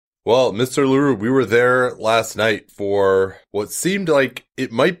Well, Mr. Luru, we were there last night for what seemed like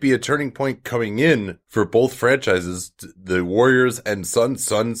it might be a turning point coming in for both franchises, the Warriors and Suns.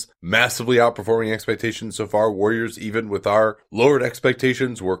 Suns massively outperforming expectations so far. Warriors, even with our lowered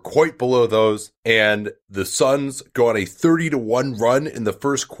expectations, were quite below those. And the Suns go on a 30-1 run in the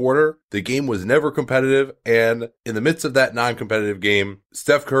first quarter. The game was never competitive. And in the midst of that non-competitive game,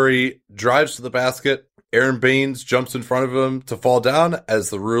 Steph Curry drives to the basket. Aaron Baines jumps in front of him to fall down, as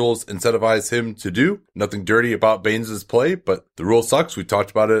the rules incentivize him to do. Nothing dirty about Baines' play, but the rule sucks. We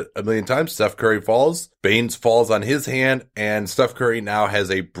talked about it a million times. Steph Curry falls. Baines falls on his hand, and Steph Curry now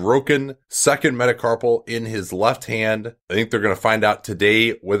has a broken second metacarpal in his left hand. I think they're going to find out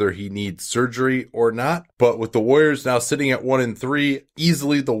today whether he needs surgery or not. But with the Warriors now sitting at 1-3,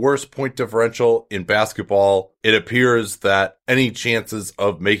 easily the worst point differential in basketball, it appears that any chances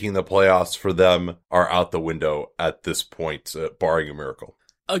of making the playoffs for them are out the window at this point, barring a miracle.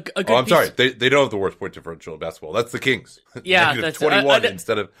 Sorry. They don't have the worst point differential in basketball. That's the Kings. Yeah, negative 21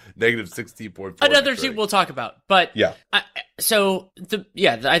 instead of negative 16.4. Another team we'll talk about. But yeah.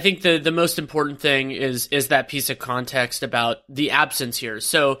 I think the most important thing is that piece of context about the absence here.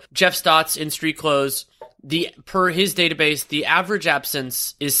 So Jeff Stott's in street clothes. Per his database, the average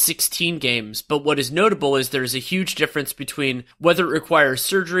absence is 16 games, but what is notable is there's a huge difference between whether it requires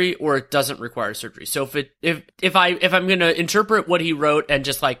surgery or it doesn't require surgery. So if I'm going to interpret what he wrote and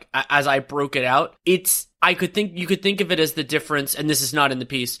just like as I broke it out, you could think of it as the difference, and this is not in the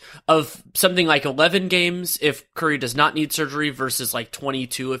piece, of something like 11 games if Curry does not need surgery versus like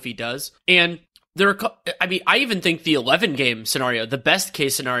 22 if he does. And I even think the 11-game scenario, the best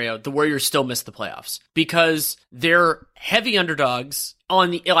case scenario, the Warriors still miss the playoffs because they're heavy underdogs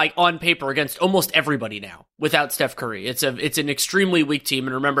on paper against almost everybody now without Steph Curry. It's an extremely weak team,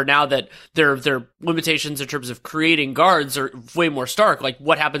 and remember now that their limitations in terms of creating guards are way more stark. Like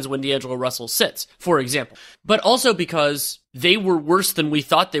what happens when D'Angelo Russell sits, for example, but also because they were worse than we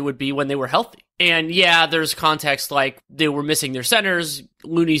thought they would be when they were healthy. And yeah, there's context like they were missing their centers.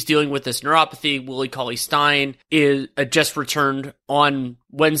 Looney's dealing with this neuropathy. Willie Cauley-Stein is just returned on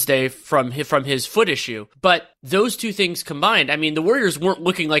Wednesday from his foot issue. But those two things combined, I mean, the Warriors weren't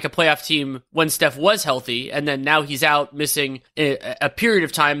looking like a playoff team when Steph was healthy, and then now he's out missing a period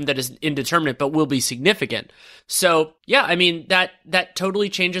of time that is indeterminate but will be significant. So yeah, I mean, that totally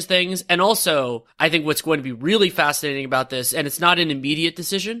changes things. And also, I think what's going to be really fascinating about this, and it's not an immediate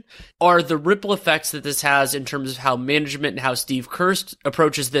decision, are the ripple effects that this has in terms of how management and how Steve Kerr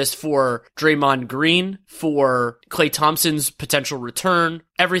approaches this for Draymond Green, for Klay Thompson's potential return,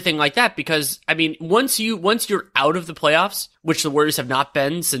 everything like that. Because, I mean, once you're out of the playoffs, which the Warriors have not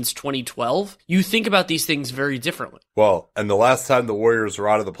been since 2012, you think about these things very differently. Well, and the last time the Warriors were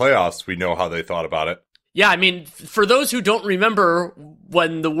out of the playoffs, we know how they thought about it. Yeah, I mean, for those who don't remember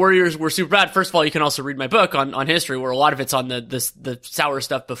when the Warriors were super bad, first of all, you can also read my book on history, where a lot of it's on the sour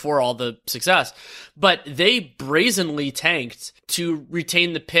stuff before all the success. But they brazenly tanked to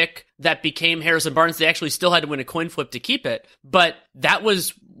retain the pick that became Harrison Barnes. They actually still had to win a coin flip to keep it, but that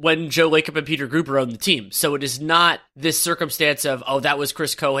was when Joe Lacob and Peter Gruber owned the team. So it is not this circumstance of, oh, that was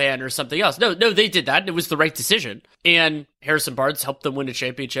Chris Cohan or something else. No, they did that. It was the right decision. And Harrison Barnes helped them win a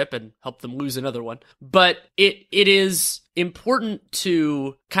championship and helped them lose another one. But it is important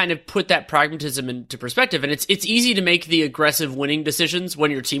to kind of put that pragmatism into perspective. And it's easy to make the aggressive winning decisions when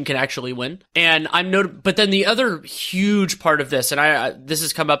your team can actually win. And but then the other huge part of this, and this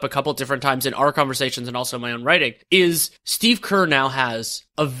has come up a couple different times in our conversations and also my own writing, is Steve Kerr now has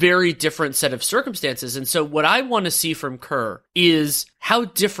a very different set of circumstances. And so what I want to see from Kerr is how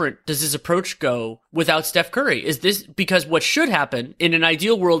different does his approach go without Steph Curry? Is this because what should happen in an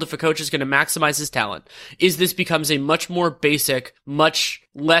ideal world, if a coach is going to maximize his talent, is this becomes a much more basic, much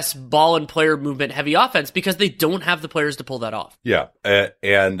less ball and player movement heavy offense because they don't have the players to pull that off. Yeah.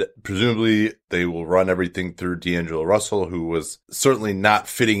 And presumably they will run everything through D'Angelo Russell, who was certainly not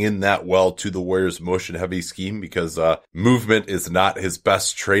fitting in that well to the Warriors' motion heavy scheme because movement is not his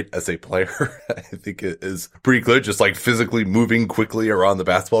best trait as a player. I think it is pretty clear. Just like physically moving quickly around the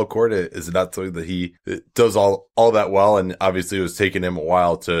basketball court is not something that he does all that well. And obviously it was taking him a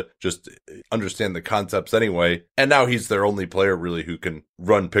while to just understand the concepts anyway. And now he's their only player really who can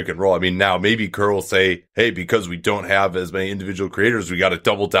run pick and roll. I mean, now maybe Kerr will say, hey, because we don't have as many individual creators, we got to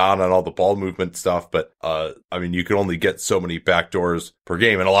double down on all the ball movement stuff. But, I mean, you can only get so many backdoors per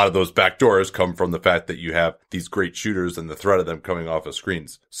game. And a lot of those backdoors come from the fact that you have these great shooters and the threat of them coming off of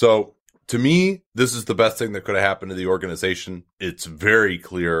screens. So to me, this is the best thing that could have happened to the organization. It's very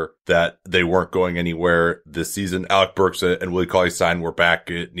clear that they weren't going anywhere this season. Alec Burks and Willie Cauley-Stein were back.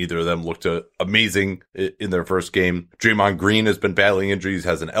 Neither of them looked amazing in their first game. Draymond Green has been battling injuries,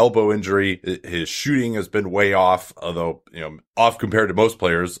 has an elbow injury. His shooting has been way off, although, off compared to most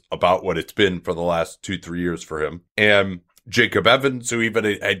players about what it's been for the last 2-3 years for him. And Jacob Evans, who even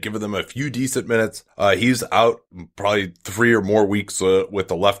had given them a few decent minutes, he's out probably 3 or more weeks with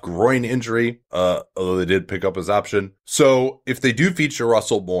the left groin injury, although they did pick up his option. So if they do feature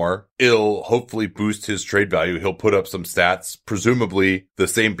Russell more, it'll hopefully boost his trade value. He'll put up some stats, presumably the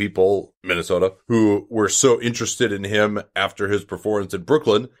same people, Minnesota, who were so interested in him after his performance in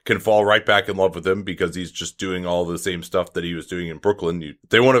Brooklyn can fall right back in love with him because he's just doing all the same stuff that he was doing in Brooklyn.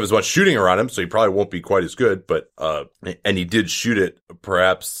 They won't have as much shooting around him, so he probably won't be quite as good, but and he did shoot it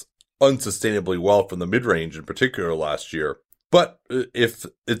perhaps unsustainably well from the mid-range in particular last year. But if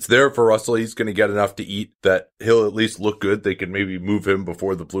it's there for Russell, he's going to get enough to eat that he'll at least look good. They can maybe move him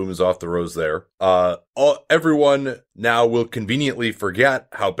before the bloom is off the rose there. Everyone now will conveniently forget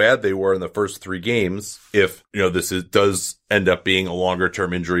how bad they were in the first 3 games if, does end up being a longer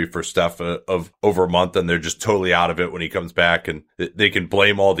term injury for Steph of over a month and they're just totally out of it when he comes back, and they can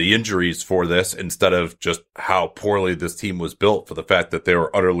blame all the injuries for this instead of just how poorly this team was built for the fact that they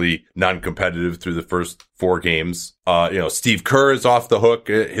were utterly non-competitive through the first 4 games. Steve Kerr is off the hook.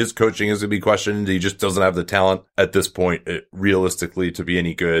 His coaching is going to be questioned. He just doesn't have the talent at this point, realistically, to be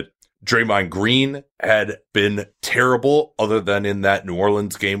any good. Draymond Green had been terrible other than in that New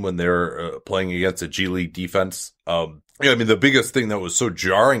Orleans game when they're playing against a G League defense. The biggest thing that was so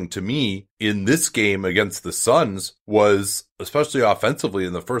jarring to me in this game against the Suns was, especially offensively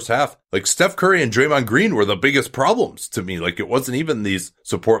in the first half, like Steph Curry and Draymond Green were the biggest problems to me. Like, it wasn't even these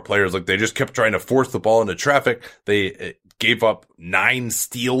support players. Like, they just kept trying to force the ball into traffic. They gave up 9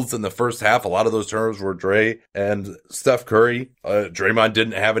 steals in the first half. A lot of those turnovers were Dre and Steph Curry. Draymond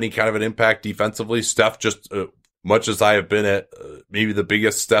didn't have any kind of an impact defensively. Steph just, much as I have been at maybe the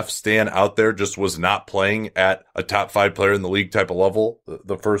biggest Steph stan out there, just was not playing at a top 5 player in the league type of level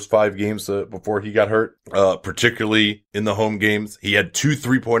the first 5 games before he got hurt, particularly in the home games. He had 2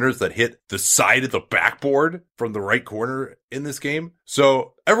 3-pointers that hit the side of the backboard from the right corner in this game.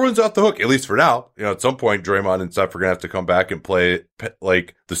 So everyone's off the hook, at least for now. At some point, Draymond and Steph are going to have to come back and play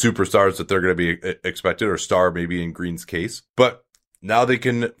like the superstars that they're going to be expected, or star maybe in Green's case. But now they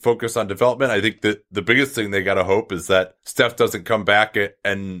can focus on development. I think that the biggest thing they got to hope is that Steph doesn't come back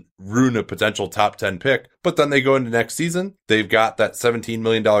and ruin a potential top 10 pick. But then they go into next season. They've got that $17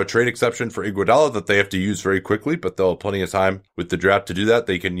 million trade exception for Iguodala that they have to use very quickly, but they'll have plenty of time with the draft to do that.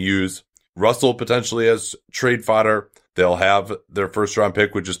 They can use Russell potentially as trade fodder. They'll have their first round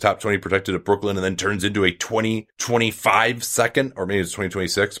pick, which is top 20 protected at Brooklyn, and then turns into a 2025 second, or maybe it's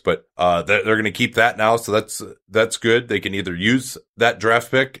 2026, but they're going to keep that now. So that's good. They can either use that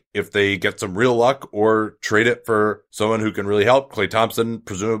draft pick if they get some real luck, or trade it for someone who can really help. Klay Thompson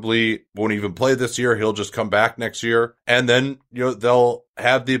presumably won't even play this year. He'll just come back next year. And then, they'll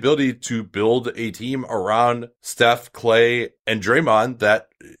have the ability to build a team around Steph, Klay, and Draymond that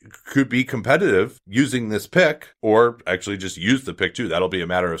could be competitive using this pick, or actually just use the pick too. That'll be a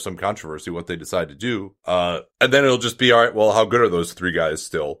matter of some controversy what they decide to do. And then it'll just be, all right, well, how good are those 3 guys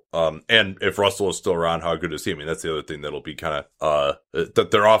still? And if Russell is still around, how good is he? I mean, that's the other thing that'll be kind of, that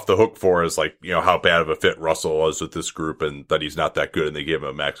they're off the hook for, is like, how bad of a fit Russell was with this group, and that he's not that good, and they gave him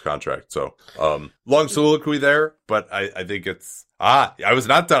a max contract. So, long soliloquy there, but I think it's, I was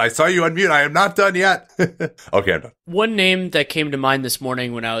not done. I saw you unmute. I am not done yet. Okay, I'm done. One name that came to mind this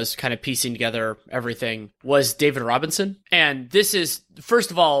morning when I was kind of piecing together everything was David Robinson. And this is,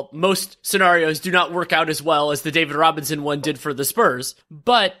 first of all, most scenarios do not work out as well as the David Robinson one did for the Spurs.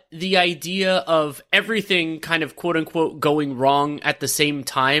 But the idea of everything kind of quote unquote going wrong at the same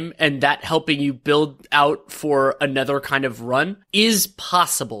time, and that helping you build out for another kind of run, is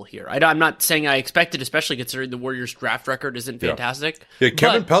possible here. I'm not saying I expect it, especially considering the Warriors draft record isn't fantastic. Yeah,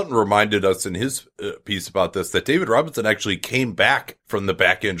 Kevin Pelton reminded us in his piece about this that David Robinson actually came back from the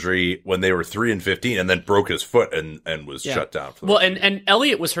back injury when they were 3-15 and then broke his foot and was shut down. For and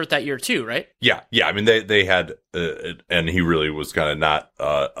Elliott was hurt that year too, right? Yeah. I mean, they had, and he really was kind of not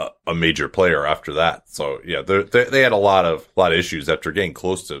a major player after that. So yeah, they had a lot of issues after getting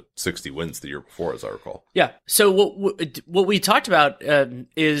close to 60 wins the year before, as I recall. Yeah. So what we talked about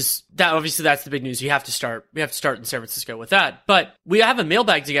is that obviously that's the big news. We have to start in San Francisco with that, but we have a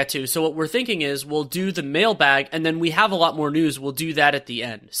mailbag to get to. So what we're thinking is we'll do the mailbag, and then we have a lot more news. We'll do that at the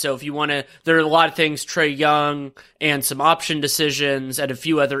end. So if you want to, there are a lot of things, Trae Young and some option decisions and a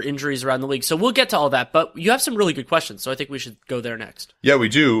few other injuries around the league. So we'll get to all that, but you have some really good questions. So I think we should go there next. Yeah, we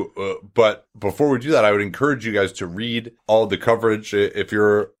do. But before we do that, I would encourage you guys to read all the coverage. If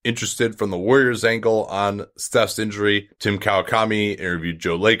you're interested from the Warriors angle on Steph's injury, Tim Kawakami interviewed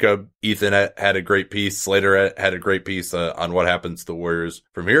Joe Lacob. Ethan had a great piece. Slater had a great piece on what happens to the Warriors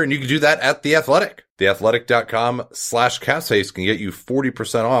from here. And you can do that at The Athletic. TheAthletic.com/capspace can get you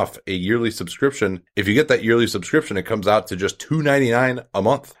 40% off a yearly subscription. If you get that yearly subscription, it comes out to just $2.99 a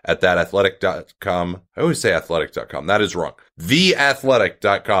month at thatathletic.com. I always say athletic.com. That is wrong.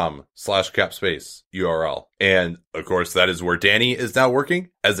 TheAthletic.com/capspace URL. And of course, that is where Danny is now working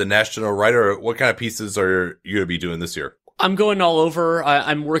as a national writer. What kind of pieces are you going to be doing this year? I'm going all over.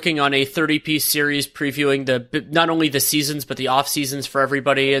 I'm working on a 30-piece series previewing not only the seasons but the off seasons for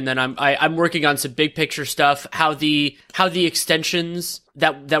everybody, and then I'm working on some big picture stuff. How the extensions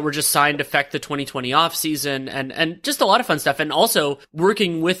that were just signed affect the 2020 off season, and just a lot of fun stuff. And also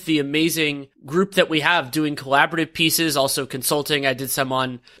working with the amazing group that we have doing collaborative pieces, also consulting. I did some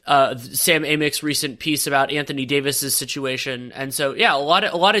on Sam Amick's recent piece about Anthony Davis's situation, and so yeah, a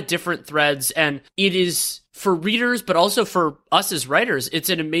lot of different threads, and it is. For readers, but also for us as writers, it's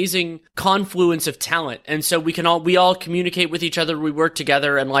an amazing confluence of talent. And so we all communicate with each other. We work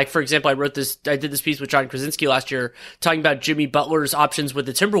together. And like, for example, I did this piece with John Krasinski last year talking about Jimmy Butler's options with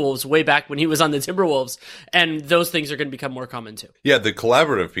the Timberwolves way back when he was on the Timberwolves. And those things are going to become more common too. Yeah, the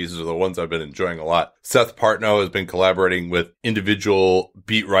collaborative pieces are the ones I've been enjoying a lot. Seth Partnow has been collaborating with individual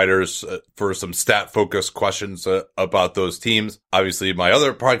beat writers for some stat focused questions about those teams. Obviously, my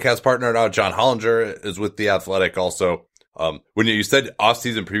other podcast partner now, John Hollinger, is with The Athletic also. When you said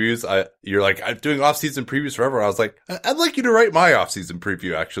off-season previews, you're like, I'm doing off-season previews forever. I was like, I'd like you to write my off-season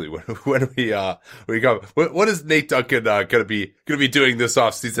preview actually when we go. What is Nate Duncan gonna be doing this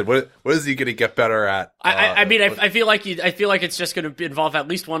off-season? What is he gonna get better at? I feel like it's just gonna involve at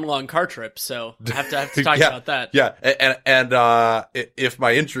least one long car trip. So I have to talk about that. Yeah, and if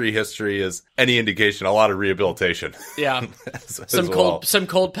my injury history is any indication, a lot of rehabilitation. Yeah, some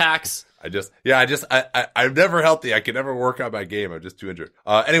cold packs. I'm never healthy. I can never work on my game. I'm just too injured.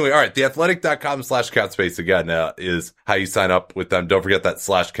 Anyway, all right. TheAthletic.com/capspace again, is how you sign up with them. Don't forget that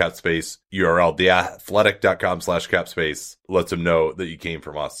 /capspace URL. TheAthletic.com/capspace lets them know that you came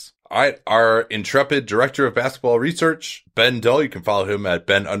from us. All right. Our intrepid director of basketball research, Ben Dull. You can follow him at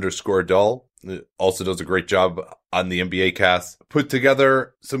Ben_Dull. Also does a great job on the NBA cast. Put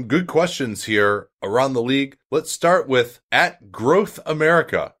together some good questions here around the league. Let's start with at Growth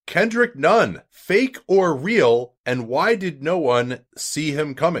America. Kendrick Nunn, fake or real, and why did no one see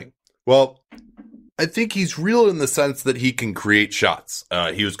him coming? Well, I think he's real in the sense that he can create shots.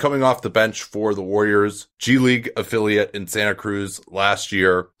 He was coming off the bench for the Warriors G League affiliate in Santa Cruz last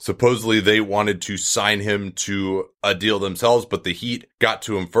year. Supposedly they wanted to sign him to a deal themselves, but the Heat got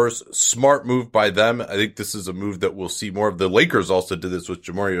to him first. Smart move by them. I think this is a move that we'll see more of. The Lakers also did this with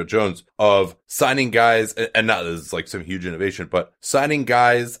Jamario Jones, of signing guys, and not this is like some huge innovation, but signing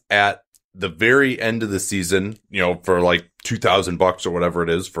guys at the very end of the season, for like $2,000 or whatever it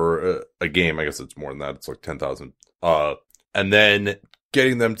is for a game. I guess it's more than that. It's like 10,000. And then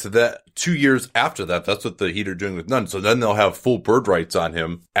getting them to that 2 years after that. That's what the Heat are doing with Nunn. So then they'll have full bird rights on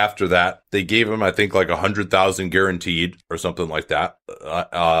him after that. They gave him, I think, like 100,000 guaranteed or something like that.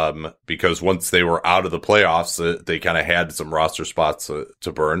 Because once they were out of the playoffs, they kind of had some roster spots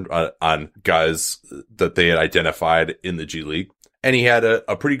to burn on guys that they had identified in the G League. And he had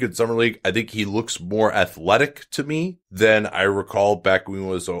a pretty good summer league. I think he looks more athletic to me than I recall back when he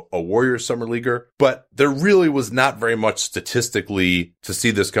was a Warriors summer leaguer. But there really was not very much statistically to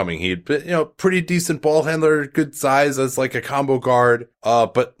see this coming. He had, pretty decent ball handler, good size as like a combo guard.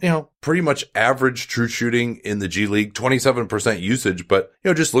 But pretty much average true shooting in the G League, 27% usage, but,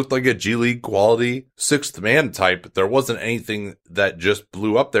 just looked like a G League quality sixth man type. There wasn't anything that just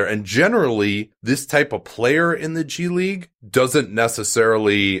blew up there. And generally, this type of player in the G League doesn't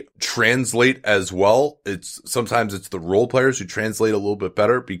necessarily translate as well. Sometimes it's the role players who translate a little bit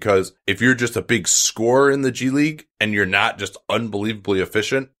better, because if you're just a big scorer in the G League and you're not just unbelievably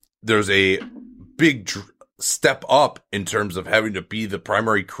efficient, there's a big step up in terms of having to be the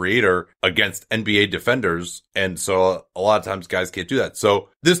primary creator against NBA defenders. And so a lot of times guys can't do that. So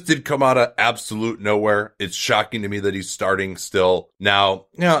this did come out of absolute nowhere. It's shocking to me that he's starting still. Now,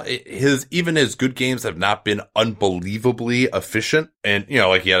 his good games have not been unbelievably efficient. And,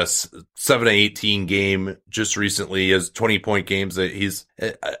 like he had a 7-18 game just recently, his 20-point games.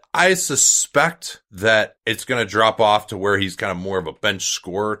 I suspect that it's going to drop off to where he's kind of more of a bench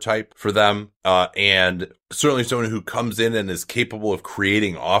scorer type for them. And certainly someone who comes in and is capable of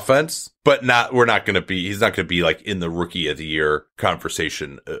creating offense. but we're not going to be, he's not going to be like in the rookie of the year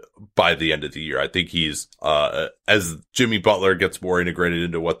conversation by the end of the year. I think he's, as Jimmy Butler gets more integrated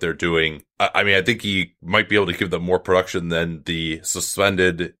into what they're doing, I mean, I think he might be able to give them more production than the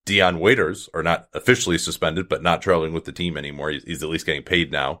suspended Dion Waiters, or not officially suspended, but not traveling with the team anymore. He's at least getting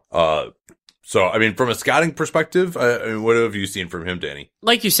paid now. So, I mean, from a scouting perspective, what have you seen from him, Danny?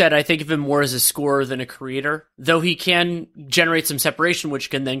 Like you said, I think of him more as a scorer than a creator, though he can generate some separation,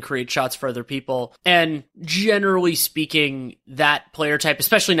 which can then create shots for other people. And generally speaking, that player type,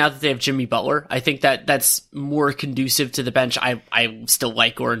 especially now that they have Jimmy Butler, I think that that's more conducive to the bench. I still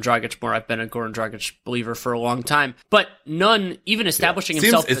like Goran Dragic more. I've been a Goran Dragic believer for a long time. But Nunn, even establishing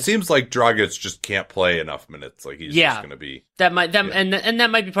himself... It seems like Dragic just can't play enough minutes. Like, he's just going to be... And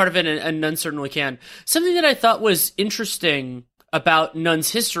that might be part of it, and Nunn certainly can. Something that I thought was interesting about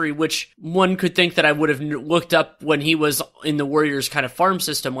Nunn's history, which one could think that I would have looked up when he was in the Warriors kind of farm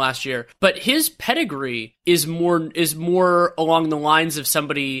system last year, but his pedigree is more along the lines of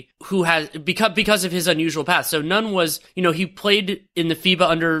somebody who has because of his unusual past. So Nunn was, he played in the FIBA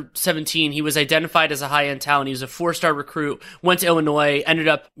under 17. He was identified as a high-end talent. He was a 4-star recruit, went to Illinois, ended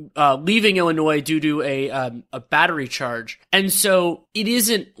up leaving Illinois due to a battery charge. And so it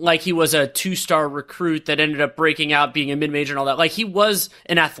isn't like he was a 2-star recruit that ended up breaking out, being a mid-major and all that. Like, he was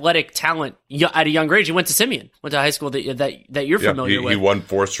an athletic talent at a younger age. He went to Simeon, went to high school that you're familiar with. He won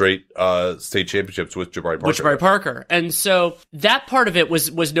 4 straight state championships with Jabari Parker. And so that part of it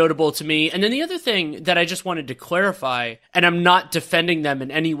was notable to me. And then the other thing that I just wanted to clarify, and I'm not defending them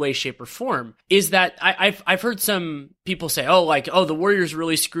in any way, shape, or form, is that I've heard some people say, the Warriors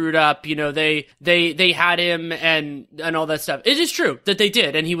really screwed up. They had him and all that stuff. It is true that they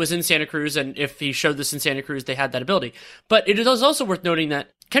did, and he was in Santa Cruz, and if he showed this in Santa Cruz, they had that ability. But it is also worth noting that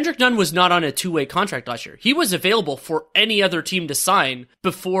Kendrick Nunn was not on a 2-way contract last year. He was available for any other team to sign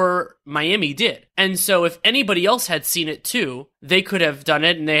before Miami did. And so if anybody else had seen it too, they could have done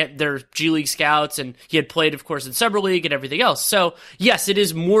it, and they're G League scouts, and he had played, of course, in Summer League and everything else. So yes, it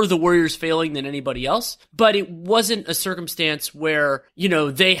is more the Warriors failing than anybody else, but it wasn't a circumstance where,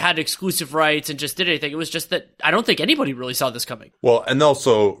 they had exclusive rights and just did anything. It was just that I don't think anybody really saw this coming. Well, and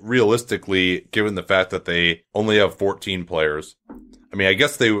also realistically, given the fact that they only have 14 players, I mean, I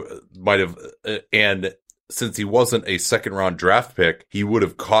guess they might have, and since he wasn't a second-round draft pick, he would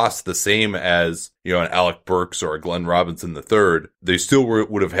have cost the same as, an Alec Burks or a Glenn Robinson III. They still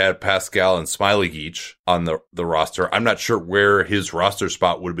would have had Pascal and Smiley each on the roster. I'm not sure where his roster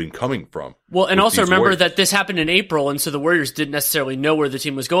spot would have been coming from. Well, and also remember that this happened in April, and so the Warriors didn't necessarily know where the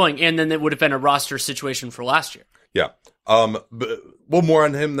team was going, and then it would have been a roster situation for last year. Yeah. But one more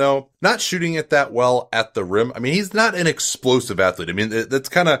on him, though. Not shooting it that well at the rim. I mean, he's not an explosive athlete. I mean, that's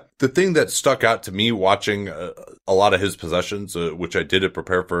kind of the thing that stuck out to me watching a lot of his possessions, which I did to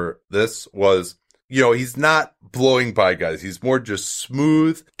prepare for this, was, he's not blowing by guys. He's more just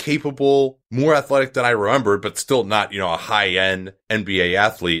smooth, capable, more athletic than I remembered, but still not, a high-end NBA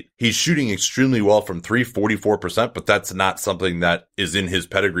athlete. He's shooting extremely well from 3, 44%, but that's not something that is in his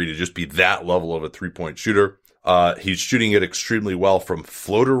pedigree to just be that level of a three-point shooter. He's shooting it extremely well from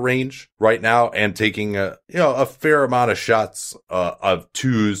floater range right now and taking a fair amount of shots, of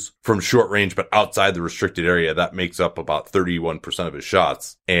twos from short range, but outside the restricted area. That makes up about 31% of his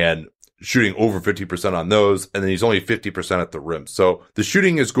shots, and shooting over 50% on those. And then he's only 50% at the rim. So the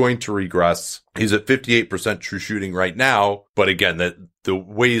shooting is going to regress. He's at 58% true shooting right now. But again, the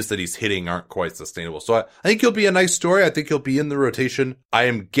ways that he's hitting aren't quite sustainable. So I think he'll be a nice story. I think he'll be in the rotation. I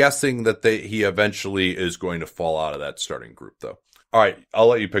am guessing that he eventually is going to fall out of that starting group, though. All right, I'll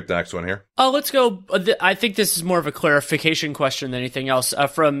let you pick the next one here. Let's go. I think this is more of a clarification question than anything else.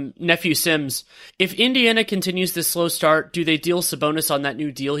 From Nephew Sims, if Indiana continues this slow start, do they deal Sabonis on that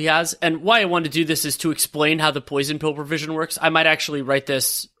new deal he has? And why I want to do this is to explain how the poison pill provision works. I might actually write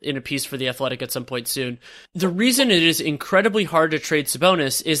this in a piece for The Athletic at some point soon. The reason it is incredibly hard to trade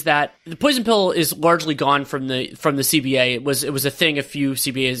Sabonis is that the poison pill is largely gone from the CBA. It was a thing a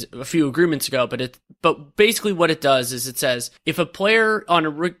few agreements ago, but basically what it does is it says if a player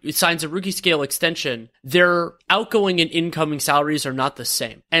signs a rookie scale extension, their outgoing and incoming salaries are not the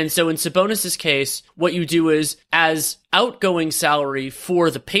same. And so in Sabonis's case, what you do is, as outgoing salary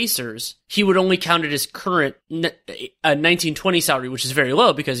for the Pacers, he would only count it as current 1920 salary, which is very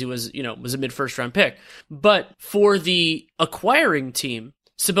low because he was a mid-first round pick. But for the acquiring team,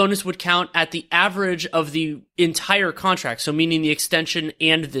 Sabonis would count at the average of the entire contract, so meaning the extension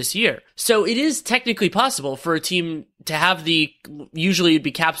and this year. So it is technically possible for a team to have usually it'd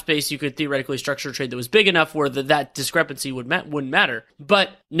be cap space, you could theoretically structure a trade that was big enough where that discrepancy wouldn't matter. But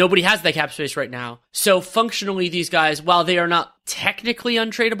nobody has that cap space right now. So functionally, these guys, while they are not technically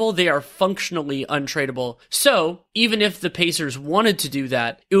untradeable, they are functionally untradeable. So even if the Pacers wanted to do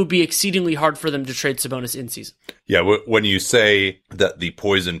that, it would be exceedingly hard for them to trade Sabonis in season. Yeah, when you say that the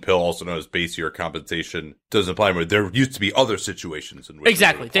poison pill, also known as base year compensation, doesn't apply anymore, there used to be other situations in which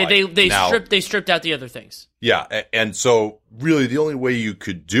exactly they stripped out the other things. Yeah, and so really the only way you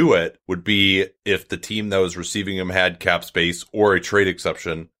could do it would be if the team that was receiving him had cap space or a trade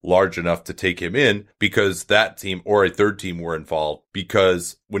exception large enough to take him in, because that team or a third team were involved.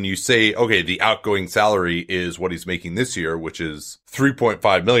 Because when you say, okay, the outgoing salary is what he's making this year, which is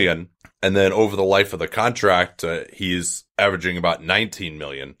 $3.5 million, and then over the life of the contract, he's averaging about $19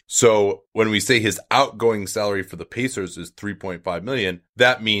 million. So when we say his outgoing salary for the Pacers is $3.5 million,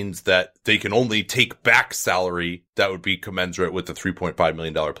 that means that they can only take back salary that would be commensurate with the $3.5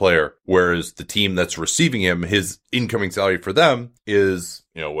 million player. Whereas the team that's receiving him, his incoming salary for them is,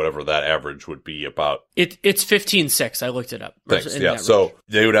 whatever that average would be about. It's 15.6. I looked it up. Thanks. Yeah. So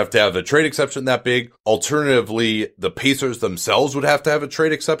they would have to have a trade exception that big. Alternatively, the Pacers themselves would have to have a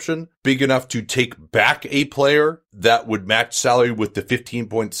trade exception big enough to take back a player that would match salary with the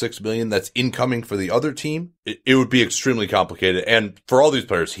 $15.6 million that's incoming for the other team. It would be extremely complicated. And for all these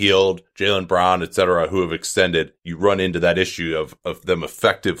players, Hield, Jaylen Brown, etc., who have extended, you run into that issue of them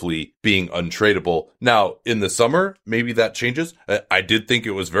effectively being untradeable. Now, in the summer, maybe that changes. I did think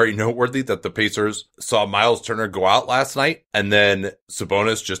it was very noteworthy that the Pacers saw Miles Turner go out last night, and then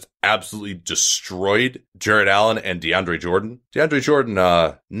Sabonis just absolutely destroyed Jarrett Allen and DeAndre Jordan. DeAndre Jordan,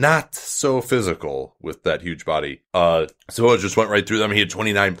 not so physical with that huge body. Sabonis just went right through them. He had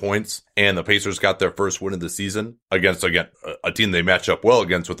 29 points, and the Pacers got their first win of the season against, again, a team they match up well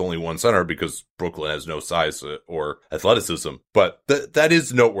against with only one center because Brooklyn has no size or athleticism. But that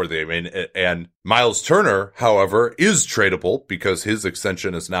is noteworthy. I mean, and Miles Turner, however, is tradable because his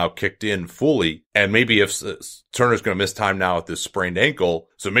extension is now kicked in fully. And maybe if Turner's going to miss time now with this sprained ankle,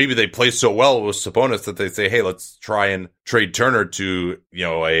 so maybe they play so well with Sabonis that they say, hey, let's try and trade Turner to,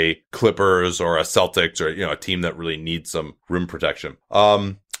 a Clippers or a Celtics or, a team that really needs some rim protection.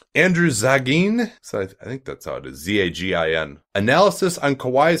 Andrew Zagin, so I think that's how it is, Zagin. Analysis on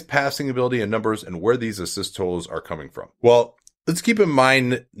Kawhi's passing ability and numbers and where these assist totals are coming from. Well, let's keep in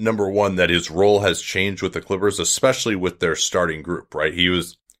mind, number one, that his role has changed with the Clippers, especially with their starting group, right?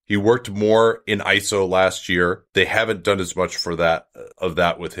 He worked more in ISO last year. They haven't done as much for that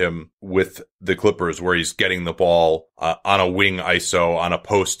with him with the Clippers, where he's getting the ball on a wing ISO, on a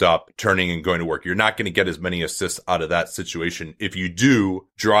post up, turning and going to work. You're not going to get as many assists out of that situation. If you do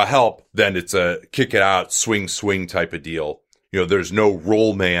draw help, then it's a kick it out, swing type of deal. There's no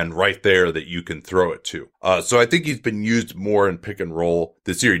roll man right there that you can throw it to. So I think he's been used more in pick and roll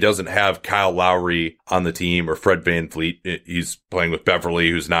this year. He doesn't have Kyle Lowry on the team or Fred VanVleet. He's playing with Beverly,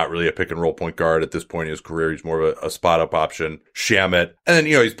 who's not really a pick and roll point guard at this point in his career. He's more of a spot up option. Shamet. And then,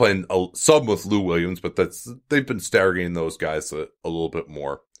 he's playing some with Lou Williams, but they've been staggering those guys a little bit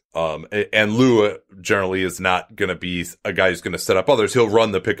more. And Lou generally is not going to be a guy who's going to set up others. He'll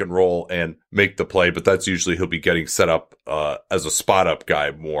run the pick and roll and make the play, but that's usually he'll be getting set up as a spot up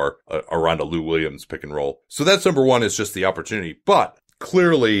guy more around a Lou Williams pick and roll. So that's number one, is just the opportunity. But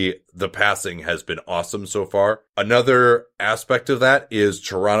clearly the passing has been awesome so far. Another aspect of that is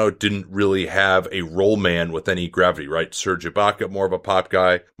Toronto didn't really have a roll man with any gravity, right? Serge Ibaka, more of a pop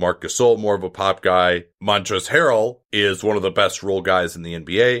guy. Marc Gasol, more of a pop guy. Montrezl Harrell is one of the best roll guys in the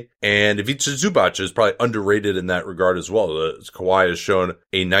NBA. And Ivica Zubac is probably underrated in that regard as well. Kawhi has shown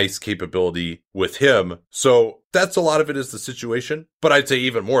a nice capability with him. So that's a lot of it is the situation. But I'd say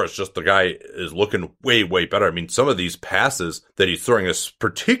even more, it's just the guy is looking way, way better. I mean, some of these passes that he's throwing is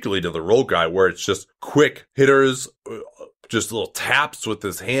particularly to the roll guy, where it's just quick hitters, just little taps with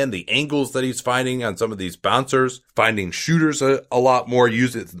his hand, the angles that he's finding on some of these bouncers, finding shooters a lot more,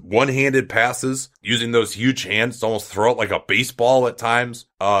 using one-handed passes, using those huge hands to almost throw it like a baseball at times.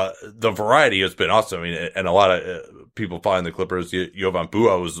 The variety has been awesome. I mean, and a lot of people following the Clippers, Jovan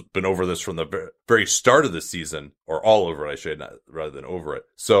Buha has been over this from the very start of the season, or all over it, I should not, rather than over it.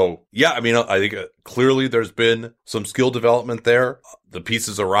 So yeah, I mean, I think clearly there's been some skill development there. The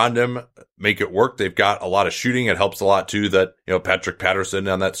pieces around him make it work. They've got a lot of shooting. It helps a lot too that, Patrick Patterson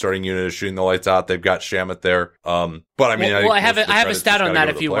on that starting unit is shooting the lights out. They've got Shamet there. But I mean, I have a stat on that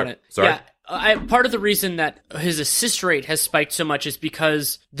if you want it. Sorry? Yeah. Part of the reason that his assist rate has spiked so much is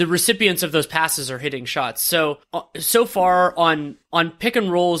because the recipients of those passes are hitting shots. So far on on pick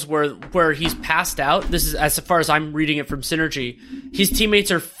and rolls where he's passed out, this is as far as I'm reading it from Synergy, his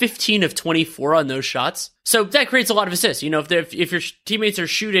teammates are 15 of 24 on those shots. So that creates a lot of assists. You know, if your teammates are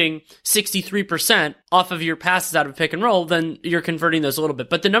shooting 63% off of your passes out of pick and roll, then you're converting those a little bit.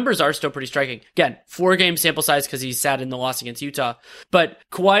 But the numbers are still pretty striking. Again, 4-game sample size because he sat in the loss against Utah. But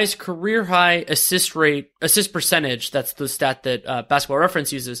Kawhi's career high assist percentage, that's the stat that Basketball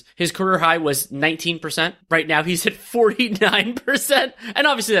Reference uses, his career high was 19%. Right now he's at 49%. And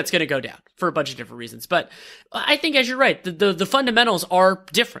obviously that's going to go down for a bunch of different reasons. But I think, as you're right, the fundamentals are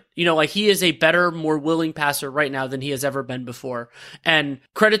different. You know, like he is a better, more willing passer right now than he has ever been before. And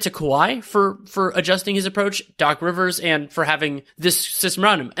credit to Kawhi for adjusting his approach, Doc Rivers, and for having this system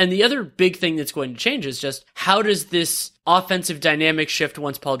around him. And the other big thing that's going to change is just how does this offensive dynamic shift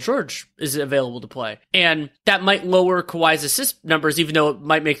once Paul George is available to play? And that might lower Kawhi's assist numbers, even though it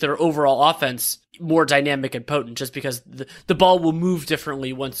might make their overall offense more dynamic and potent, just because the ball will move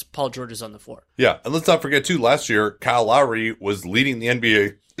differently once Paul George is on the floor. Yeah, and let's not forget, too, last year, Kyle Lowry was leading the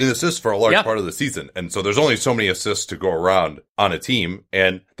NBA in assists for a large part of the season. And so there's only so many assists to go around on a team.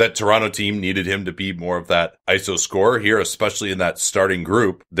 And that Toronto team needed him to be more of that ISO scorer here, especially in that starting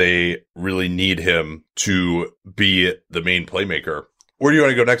group. They really need him to be the main playmaker. Where do you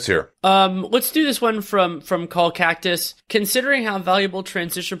want to go next here? Let's do this one from Call Cactus. Considering how valuable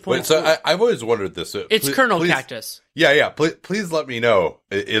transition points... Wait, so I've always wondered this. It's Colonel Cactus. Yeah. Please let me know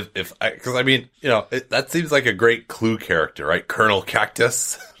if because I mean, you know, that seems like a great Clue character, right? Colonel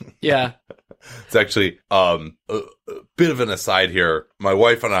Cactus. Yeah. It's actually a bit of an aside here. My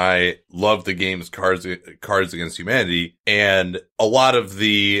wife and I love the games Cards Against Humanity, and a lot of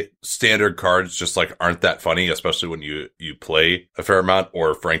the standard cards just like aren't that funny, especially when you play a fair amount,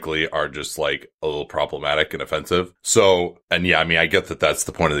 or frankly are just like a little problematic and offensive. So, and yeah, I mean, I get that that's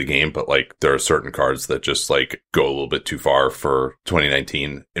the point of the game, but like there are certain cards that just like go a little bit too far for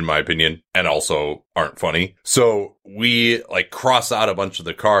 2019, in my opinion, and also aren't funny. So we like cross out a bunch of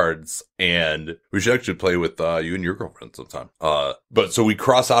the cards, and we should actually play with you and your girlfriend sometime. But so we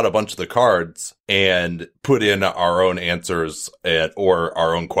cross out a bunch of the cards and put in our own answers or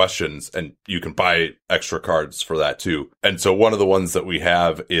our own questions, and you can buy extra cards for that too. And so one of the ones that we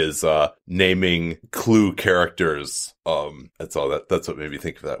have is naming Clue characters. That's what made me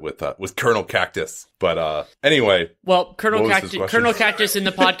think of that with Colonel Cactus. But anyway. Well, Colonel Cactus in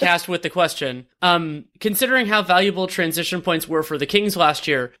the podcast with the question. Considering how valuable transition points were for the Kings last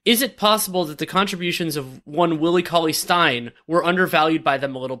year, is it possible that the contributions of one Willie Cauley-Stein were undervalued by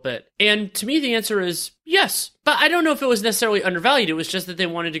them a little bit? And to me, the answer is yes. But I don't know if it was necessarily undervalued. It was just that they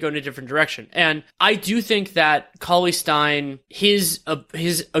wanted to go in a different direction. And I do think that Cauley-Stein, his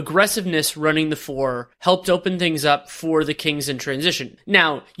aggressiveness running the floor helped open things up for the Kings in transition.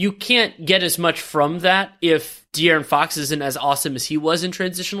 Now, you can't get as much from that if De'Aaron Fox isn't as awesome as he was in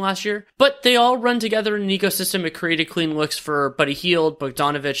transition last year, but they all run together in an ecosystem. It created clean looks for Buddy Hield,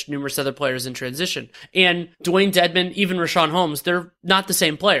 Bogdanovich, numerous other players in transition. And Dwayne Dedmon, even Rashawn Holmes, they're not the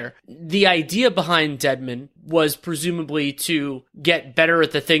same player. The idea behind Dedmon was presumably to get better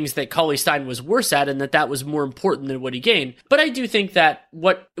at the things that Cauley-Stein was worse at, and that was more important than what he gained. But I do think that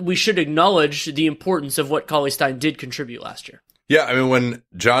what we should acknowledge the importance of what Cauley-Stein did contribute last year. Yeah, I mean, when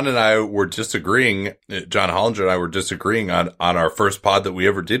John and I were disagreeing, John Hollinger and I were disagreeing on our first pod that we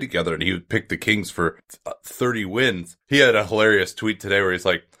ever did together, and he picked the Kings for 30 wins. He had a hilarious tweet today where he's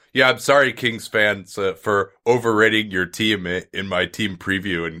like, yeah, I'm sorry, Kings fans, for overrating your team in my team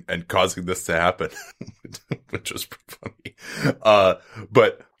preview and causing this to happen, which was pretty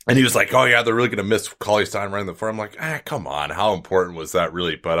funny. And he was like, oh, yeah, they're really going to miss Cauley-Stein running the floor. I'm like, come on. How important was that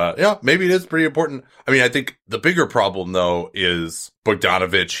really? But yeah, maybe it is pretty important. I mean, I think the bigger problem, though, is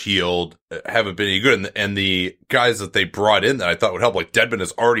Bogdanovich, Hield haven't been any good. And the guys that they brought in that I thought would help, like Dedmon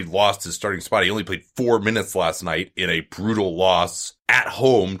has already lost his starting spot. He only played 4 minutes last night in a brutal loss at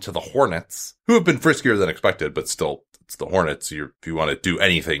home to the Hornets, who have been friskier than expected, but still. It's the Hornets. If you want to do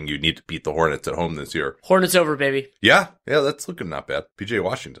anything, you need to beat the Hornets at home this year. Hornets over, baby. Yeah, that's looking not bad. PJ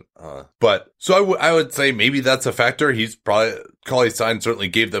Washington. But so I would say maybe that's a factor. He's probably, Cauley-Stein certainly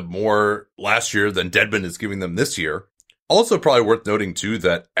gave them more last year than Dedmon is giving them this year. Also probably worth noting too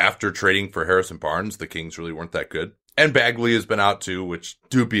that after trading for Harrison Barnes, the Kings really weren't that good. And Bagley has been out too, which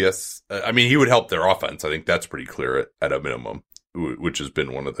dubious. I mean, he would help their offense. I think that's pretty clear at a minimum, which has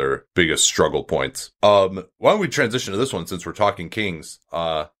been one of their biggest struggle points. Why don't we transition to this one since we're talking Kings?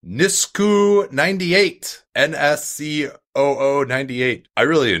 Nisku98, NSCOO98. I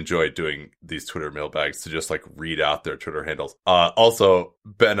really enjoy doing these Twitter mailbags to just like read out their Twitter handles. Also,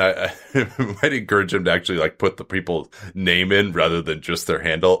 Ben, I might encourage him to actually like put the people's name in rather than just their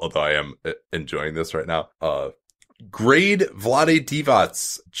handle, although I am enjoying this right now. grade Vlade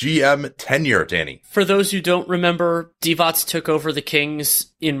Divac's GM tenure, Danny. For those who don't remember, Divac took over the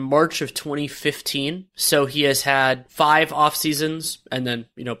Kings in March of 2015. So he has had 5 off seasons and then,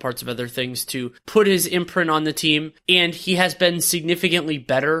 parts of other things to put his imprint on the team. And he has been significantly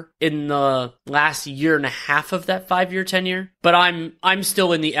better in the last year and a half of that 5-year tenure. But I'm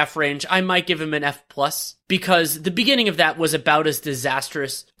still in the F range. I might give him an F plus because the beginning of that was about as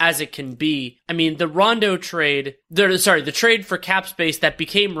disastrous as it can be. I mean, the Rondo trade, the trade for cap space that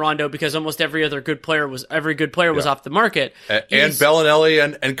became Rondo because almost every good player was off the market. And Bellinelli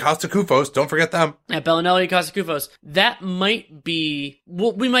and Kostakufos, don't forget them. Bellinelli and Kostakufos. That might be,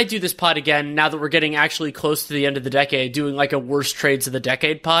 we might do this pod again now that we're getting actually close to the end of the decade, doing like a worst trades of the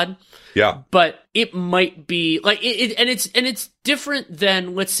decade pod. Yeah. But it might be like it's different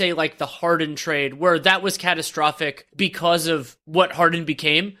than, let's say, like the Harden trade where that was catastrophic because of what Harden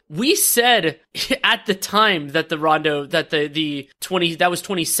became. We said at the time that the that was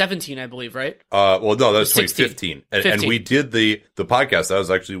 2017, I believe, right? Well, no, that was 2015. 15. And we did the podcast. That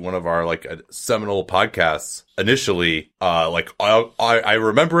was actually one of our like seminal podcasts initially. I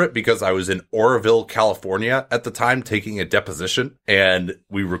remember it because I was in Oroville, California at the time taking a deposition, and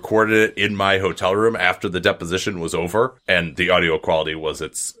we recorded it in my hotel room after the deposition was over, and the audio quality was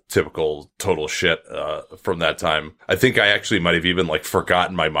its typical total shit from that time. I think I actually might have even like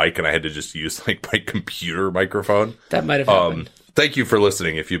forgotten my mic and I had to just use like my computer microphone. That might have happened. Thank you for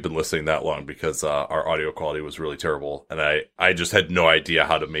listening if you've been listening that long, because our audio quality was really terrible, and I just had no idea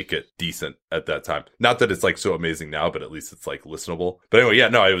how to make it decent at that time. Not that it's like so amazing now, but at least it's like listenable. But anyway, yeah,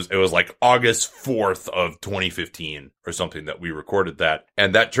 no, it was like August 4th of 2015 or something that we recorded that,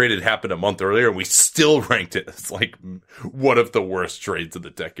 and that trade had happened a month earlier, and we still ranked it as like one of the worst trades of the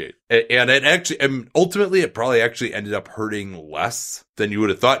decade. And it actually, and ultimately, it probably actually ended up hurting less than you would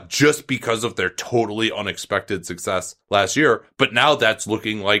have thought, just because of their totally unexpected success last year. But now that's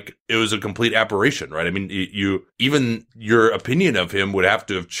looking like it was a complete aberration, right? I mean, even your opinion of him would have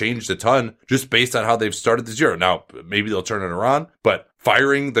to have changed a ton just based on how they've started this year. Now, maybe they'll turn it around, but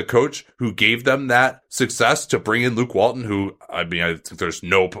firing the coach who gave them that success to bring in Luke Walton, who, I mean, I think there's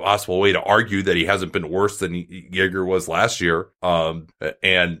no possible way to argue that he hasn't been worse than Jaeger was last year.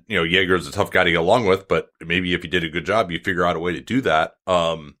 And, Jaeger is a tough guy to get along with, but maybe if he did a good job, you figure out a way to do that.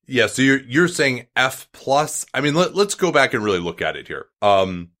 Yeah, so you're saying F plus. I mean, let's go back and really look at it here.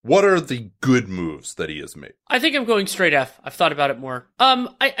 What are the good moves that he has made? I think I'm going straight F. I've thought about it more.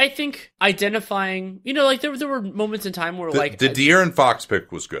 I think identifying, there were moments in time where the De'Aaron Fox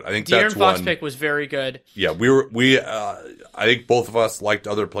pick was good. I think that's one. De'Aaron Fox pick was very good. Yeah, I think both of us liked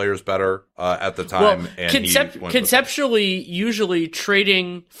other players better at the time. Well, and conceptually, usually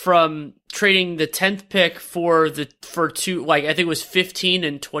trading the 10th pick for two, like I think it was 15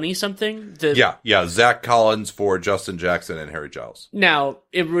 and 20 something. Zach Collins for Justin Jackson and Harry Giles. Now,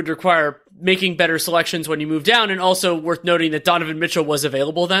 it would require making better selections when you move down, and also worth noting that Donovan Mitchell was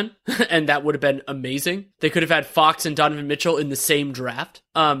available then, and that would have been amazing. They could have had Fox and Donovan Mitchell in the same draft.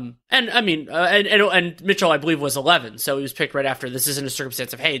 And Mitchell, I believe, was 11, so he was picked right after. This isn't a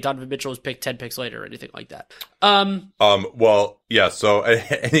circumstance of, hey, Donovan Mitchell was picked 10 picks later or anything like that. Well, yeah. So,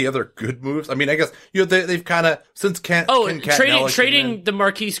 any other good moves? I mean, I guess they've kind of since trading the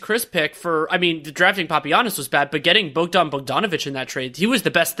Marquise Chris pick for. I mean, the drafting Papagiannis was bad, but getting Bogdanovic in that trade, he was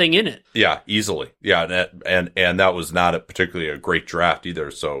the best thing in it. Yeah, easily. Yeah, and that was not particularly a great draft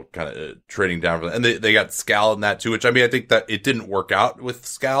either. So, kind of trading down for that, and they got Scal in that too. Which I mean, I think that it didn't work out with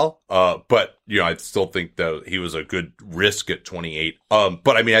Scal. But I still think that he was a good risk at 28.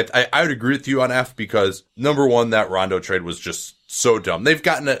 But I mean, I would agree with you on F because number one, that Rondo trade was just so dumb. They've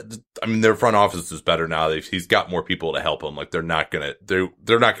gotten their front office is better now. He's got more people to help him. Like they're not gonna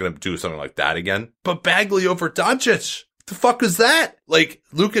do something like that again. But Bagley over Doncic. The fuck is that? Like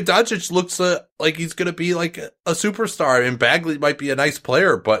Luka Doncic looks like he's gonna be like a superstar, and Bagley might be a nice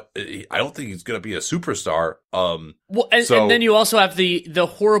player, but I don't think he's gonna be a superstar. And then you also have the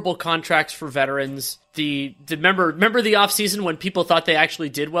horrible contracts for veterans. Remember the offseason when people thought they actually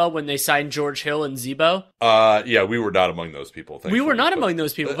did well when they signed George Hill and Zebo? Yeah, we were not among those people. We were not among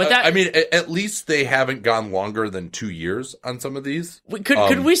those people. But I mean, at least they haven't gone longer than 2 years on some of these.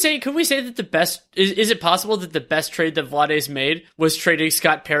 Could we say that the best is it possible that the best trade that Vlade's made was trading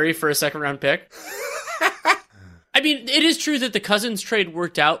Scott Perry for a second round pick? I mean, it is true that the Cousins trade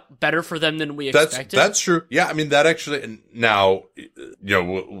worked out better for them than we expected. That's true. Yeah, I mean, that actually, now,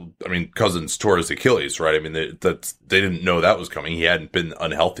 Cousins tore his Achilles, right? I mean, they didn't know that was coming. He hadn't been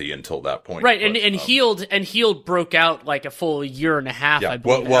unhealthy until that point. Right, and healed broke out like a full year and a half, I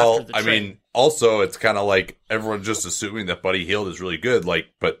believe, after the trade. I mean, also, it's kind of like everyone just assuming that Buddy Hield is really good.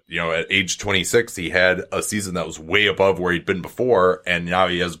 But at age 26, he had a season that was way above where he'd been before, and now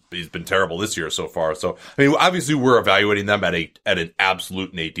he's been terrible this year so far. So, I mean, obviously we're evaluating them at an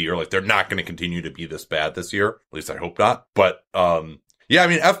absolute nadir. Like, they're not going to continue to be this bad this year. At least I hope not. But, yeah, I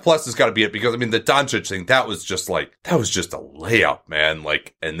mean, F+ has got to be it because, I mean, the Doncic thing, that was just a layup, man.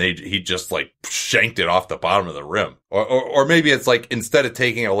 Like, and he just shanked it off the bottom of the rim. Or maybe it's like, instead of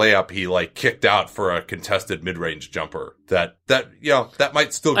taking a layup, he kicked out for a contested mid-range jumper that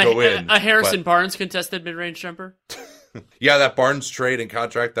might still go in. A Harrison Barnes contested mid-range jumper? Yeah, that Barnes trade and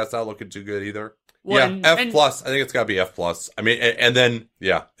contract, that's not looking too good either. Well, yeah, F+. I think it's got to be F+. I mean, and then,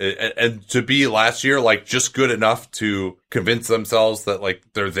 yeah, and to be last year, just good enough to convince themselves that,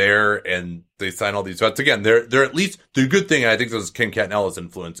 they're there and they sign all these vets. Again, they're at least, the good thing, I think this is Ken Catnella's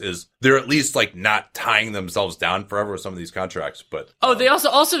influence, is they're at least, not tying themselves down forever with some of these contracts. But they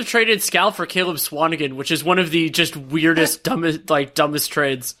also traded Scal for Caleb Swanigan, which is one of the just weirdest, dumbest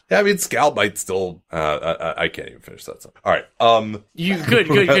trades. Yeah, I mean, Scal might still, I can't even finish that stuff. All right. Good,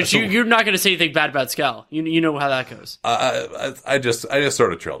 because you're not going to say anything bad about Scal. You know how that goes. I just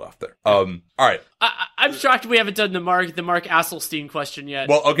sort of trailed off there. All right. I'm shocked we haven't done the Mark Asselstein question yet.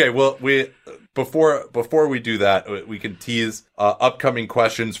 Well, okay. Well, before we do that, we can tease upcoming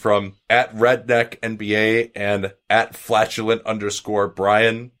questions from @RedneckNBA and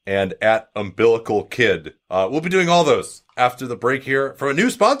 @flatulent_Brian and @umbilicalkid. We'll be doing all those after the break here from a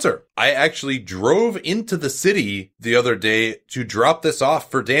new sponsor. I actually drove into the city the other day to drop this off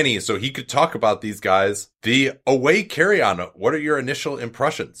for Danny so he could talk about these guys. The Away Carry-On. What are your initial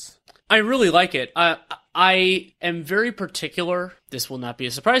impressions? I really like it. I am very particular. This will not be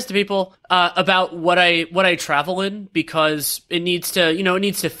a surprise to people about what I travel in, because it needs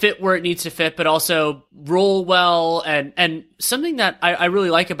to fit where it needs to fit, but also roll well. And something that I really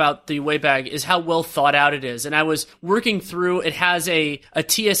like about the Away bag is how well thought out it is. And I was working through. It has a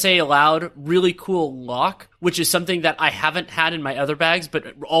TSA allowed really cool lock, which is something that I haven't had in my other bags,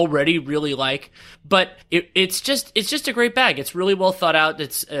 but already really like. But it's just a great bag. It's really well thought out.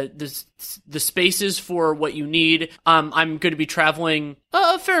 It's the spaces for what you need. I'm going to be traveling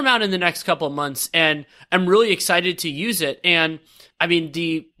a fair amount in the next couple of months, and I'm really excited to use it. And I mean,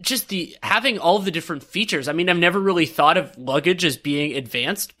 the having all of the different features. I mean, I've never really thought of luggage as being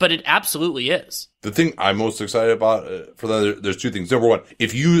advanced, but it absolutely is. The thing I'm most excited about for that, there's two things. Number one,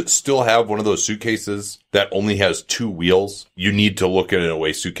 if you still have one of those suitcases that only has 2 wheels, you need to look at an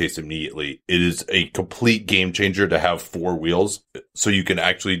Away suitcase immediately. It is a complete game changer to have 4 wheels, so you can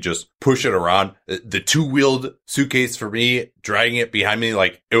actually just push it around. The 2-wheeled suitcase for me, dragging it behind me,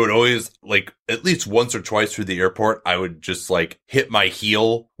 it would always, at least once or twice through the airport, I would just hit my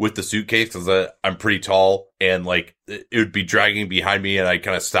heel with the suitcase because I'm pretty tall, and it would be dragging behind me, and I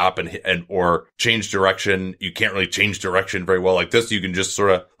kind of stop and or change direction. You can't really change direction very well. Like this, you can just sort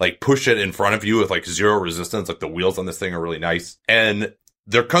of push it in front of you with zero resistance. The wheels on this thing are really nice. And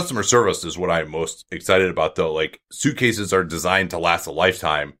their customer service is what I'm most excited about, though. Suitcases are designed to last a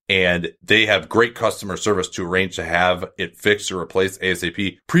lifetime, and they have great customer service to arrange to have it fixed or replaced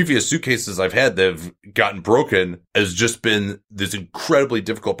ASAP. Previous suitcases I've had that have gotten broken has just been this incredibly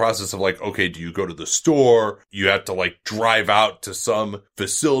difficult process of okay, do you go to the store? You have to drive out to some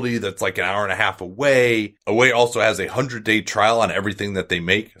facility that's an hour and a half away. Away also has a 100-day trial on everything that they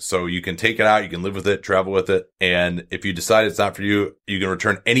make, so you can take it out, you can live with it, travel with it, and if you decide it's not for you, you can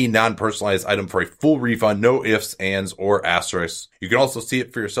return any non-personalized item for a full refund, no ifs, ands, or asterisks. You can also see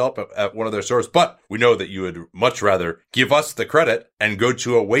it for yourself at one of their stores, but we know that you would much rather give us the credit and go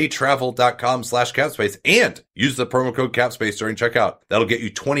to awaytravel.com/capspace and use the promo code capspace during checkout. That'll get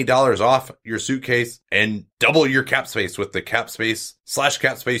you $20 off your suitcase and double your capspace with the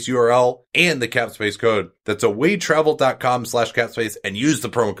capspace/capspace URL and the capspace code. That's awaytravel.com/capspace and use the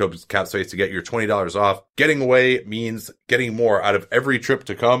promo code capspace to get your $20 off. Getting away means getting more out of every trip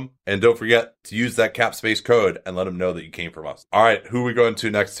to come. And don't forget to use that capspace code and let them know that you came from us. All right, who are we going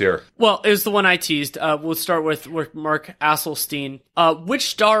to next here? Well, it was the one I teased. We'll start with Mark Asselstein. Which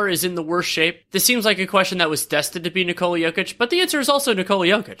star is in the worst shape? This seems like a question that was destined to be Nikola Jokic, but the answer is also Nikola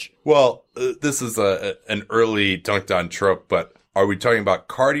Jokic. Well, this is an early dunked on trope, but are we talking about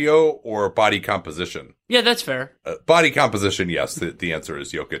cardio or body composition? Yeah, that's fair. Body composition, yes. The answer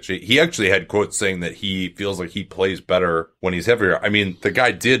is Jokic. He actually had quotes saying that he feels like he plays better when he's heavier. I mean, the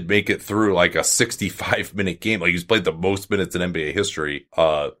guy did make it through a 65-minute game. He's played the most minutes in NBA history.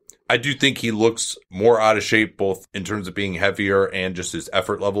 I do think he looks more out of shape, both in terms of being heavier and just his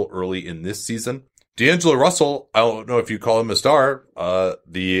effort level early in this season. D'Angelo Russell, I don't know if you call him a star.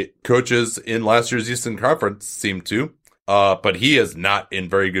 The coaches in last year's Eastern Conference seem to. but he is not in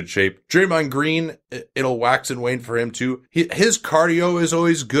very good shape. Draymond Green, it'll wax and wane for him too. His cardio is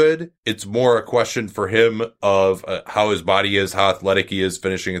always good. It's more a question for him of how his body is, how athletic he is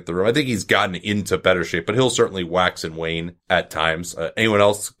finishing at the rim. I think he's gotten into better shape, but he'll certainly wax and wane at times. Anyone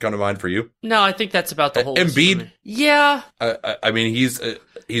else come to mind for you? No, I think that's about the whole list for Embiid? me. Yeah. I mean, he's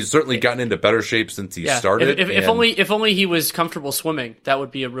certainly gotten into better shape since he started. If only he was comfortable swimming, that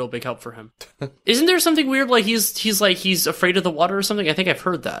would be a real big help for him. Isn't there something weird like he's afraid of the water or something? I think I've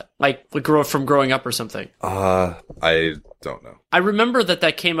heard that. Like from growing up or something. I don't know. I remember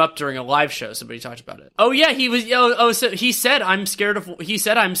that came up during a live show. Somebody talked about it. Oh yeah, he was. So he said I'm scared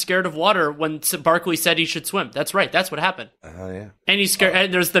of water when Barkley said he should swim. That's right. That's what happened. Yeah. And he's scared.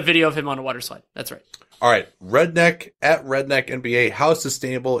 And there's the video of him on a water slide. That's right. All right, Redneck at Redneck NBA. How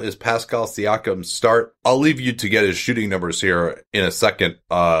sustainable is Pascal Siakam's start? I'll leave you to get his shooting numbers here in a second,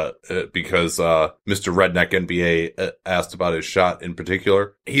 because Mr. Redneck NBA asked about his shot in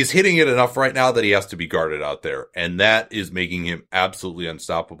particular. He's hitting it enough right now that he has to be guarded out there, and that is making him absolutely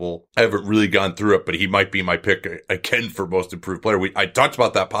unstoppable. I haven't really gone through it, but he might be my pick again for most improved player. I talked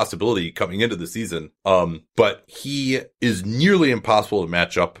about that possibility coming into the season, but he is nearly impossible to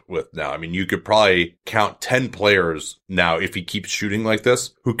match up with now. I mean, you could probably count 10 players now, if he keeps shooting like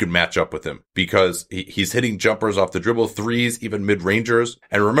this, who can match up with him, because he's hitting jumpers off the dribble, threes, even mid-rangers.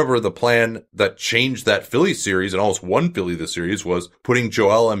 And remember, the plan that changed that Philly series and almost won Philly the series was putting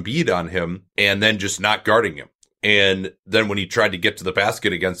Joel Embiid on him and then just not guarding him. And then when he tried to get to the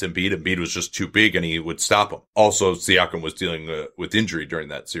basket against Embiid was just too big and he would stop him. Also, Siakam was dealing with injury during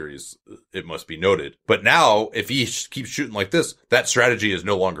that series, it must be noted. But now, if he keeps shooting like this, that strategy is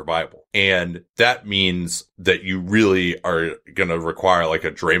no longer viable. And that means that you really are going to require like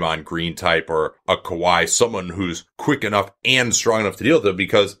a Draymond Green type or a Kawhi, someone who's quick enough and strong enough to deal with it,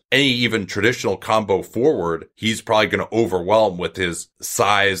 because any even traditional combo forward, he's probably going to overwhelm with his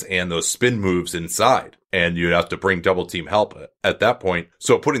size and those spin moves inside. And you'd have to bring double team help at that point.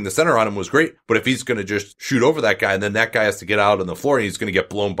 So putting the center on him was great. But if he's going to just shoot over that guy and then that guy has to get out on the floor and he's going to get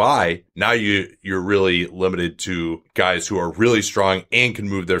blown by, now you're really limited to guys who are really strong and can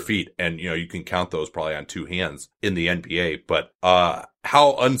move their feet. And, you can count those probably on two hands in the NBA. But,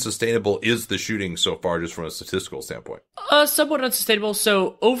 how unsustainable is the shooting so far, just from a statistical standpoint? Somewhat unsustainable.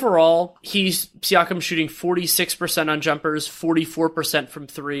 So overall, Siakam shooting 46% on jumpers, 44% from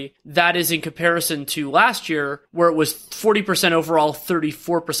three. That is in comparison to last year, where it was 40% overall,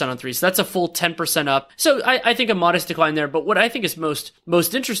 34% on three. So that's a full 10% up. So I think a modest decline there. But what I think is most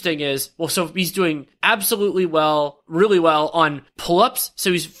interesting is, so he's doing absolutely well, really well on pull-ups.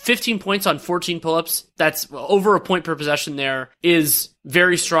 So he's 15 points on 14 pull-ups. That's over a point per possession there, is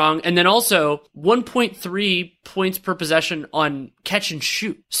very strong. And then also 1.3 points per possession on catch and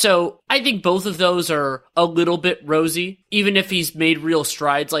shoot. So I think both of those are a little bit rosy, even if he's made real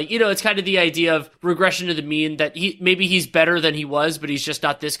strides. Like, it's kind of the idea of regression to the mean, that maybe he's better than he was, but he's just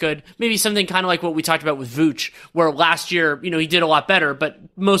not this good. Maybe something kind of like what we talked about with Vooch, where last year, he did a lot better, but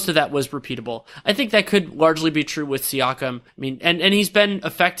most of that was repeatable. I think that could largely be true with Siakam. I mean, and he's been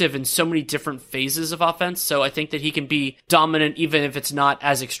effective in so many different phases of offense. So I think that he can be dominant, even if it's not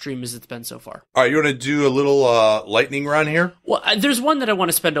as extreme as it's been so far. All right, you want to do a little lightning round here? Well, there's one that I want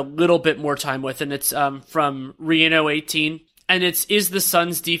to spend a little bit more time with, and it's from Reno 18. And is the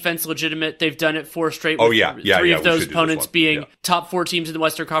Suns' defense legitimate? They've done it 4 straight. With three of those opponents being top 4 teams in the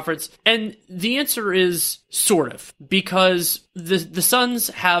Western Conference. And the answer is sort of, because the Suns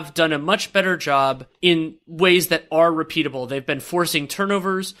have done a much better job in ways that are repeatable. They've been forcing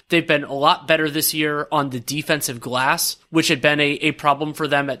turnovers. They've been a lot better this year on the defensive glass, which had been a problem for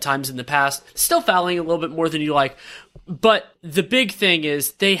them at times in the past. Still fouling a little bit more than you like. But the big thing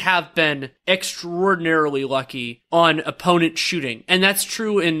is they have been extraordinarily lucky on opponent shooting. And that's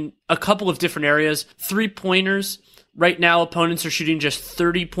true in a couple of different areas. 3-pointers. Right now, opponents are shooting just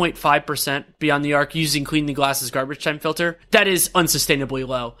 30.5% beyond the arc using Clean the Glass's garbage time filter. That is unsustainably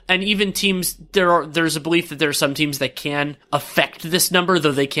low. And even teams, there's a belief that there are some teams that can affect this number,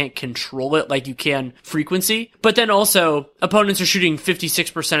 though they can't control it like you can frequency. But then also, opponents are shooting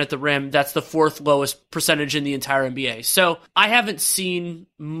 56% at the rim. That's the 4th lowest percentage in the entire NBA. So I haven't seen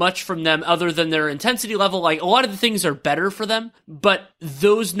much from them other than their intensity level. Like, a lot of the things are better for them, but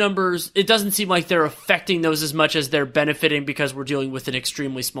those numbers, it doesn't seem like they're affecting those as much as they're benefiting, because we're dealing with an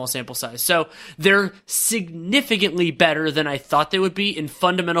extremely small sample size. So they're significantly better than I thought they would be in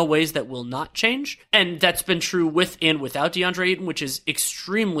fundamental ways that will not change. And that's been true with and without DeAndre Ayton, which is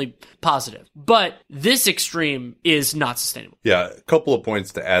extremely positive. But this extreme is not sustainable. Yeah, a couple of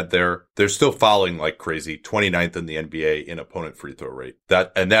points to add there. they're still fouling like crazy, 29th in the NBA in opponent free throw rate.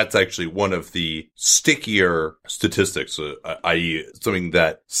 That's actually one of the stickier statistics, i.e. something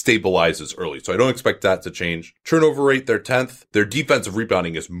that stabilizes early. So I don't expect that to change. Turnover rate, they're 10th. Their defensive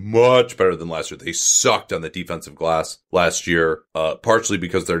rebounding is much better than last year. They sucked on the defensive glass last year, partially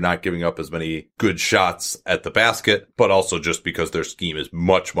because they're not giving up as many good shots at the basket, but also just because their scheme is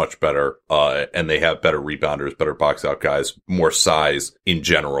much, much better, and they have better rebounders, better box out guys, more size in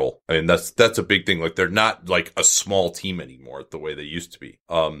general. I mean, that's a big thing. Like, they're not like a small team anymore the way they used to be.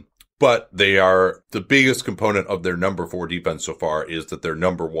 But they are the biggest component of their number 4 defense so far is that they're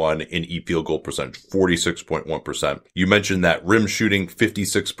number 1 in field goal percentage, 46.1%. You mentioned that rim shooting,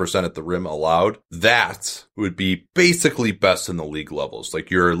 56% at the rim allowed. That would be basically best in the league levels.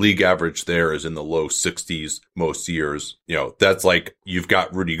 Like, your league average there is in the low 60s most years. You know, that's like you've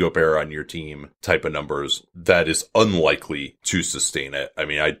got Rudy Gobert on your team type of numbers. That is unlikely to sustain it. I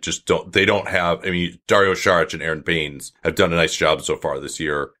mean, Dario Saric and Aaron Baines have done a nice job so far this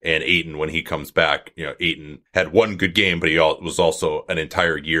year, and Ayton, when he comes back, you know, Ayton had one good game, but he was also an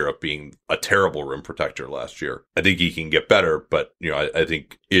entire year of being a terrible rim protector last year. I think he can get better, but, you know, I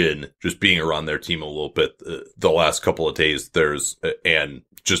think in just being around their team a little bit the last couple of days, and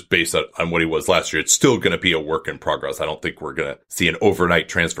just based on what he was last year, it's still going to be a work in progress. I don't think we're going to see an overnight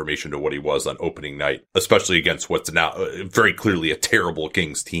transformation to what he was on opening night, especially against what's now very clearly a terrible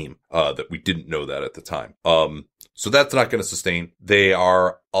Kings team, that we didn't know that at the time. So that's not going to sustain. They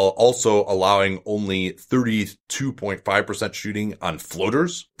are also allowing only 32.5% shooting on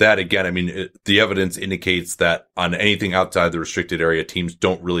floaters. That, again, I mean, the evidence indicates that on anything outside the restricted area, teams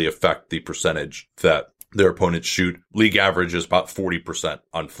don't really affect the percentage that their opponents shoot. League average is about 40%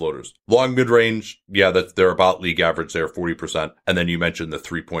 on floaters. Long mid-range, yeah, they're about league average there, 40%. And then you mentioned the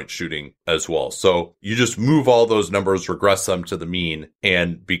 3-point shooting as well. So you just move all those numbers, regress them to the mean.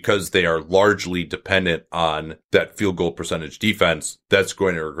 And because they are largely dependent on that field goal percentage defense, that's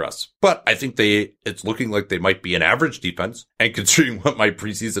going to regress. But I think it's looking like they might be an average defense. And considering what my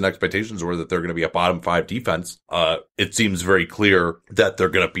preseason expectations were that they're going to be a bottom 5 defense, it seems very clear that they're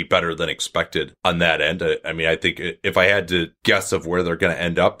going to be better than expected on that end. I mean, I think if I had to guess of where they're going to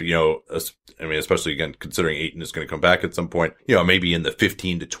end up, you know, I mean, especially again, considering Ayton is going to come back at some point, you know, maybe in the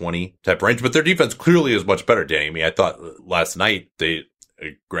 15 to 20 type range, but their defense clearly is much better, Danny. I mean, I thought last night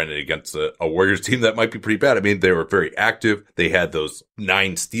granted against a Warriors team that might be pretty bad. I mean, they were very active. They had those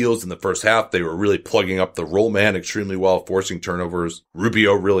 9 steals in the first half. They were really plugging up the roll man extremely well, forcing turnovers.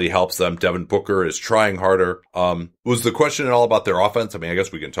 Rubio really helps them. Devin Booker is trying harder. Was the question at all about their offense? I mean, I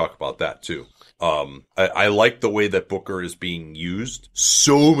guess we can talk about that too. I like the way that Booker is being used.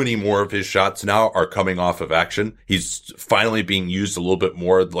 So many more of his shots now are coming off of action. He's finally being used a little bit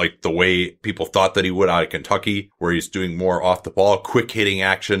more like the way people thought that he would out of Kentucky, where he's doing more off the ball, quick hitting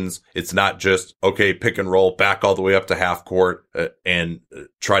actions. It's not just, okay, pick and roll, back all the way up to half court, and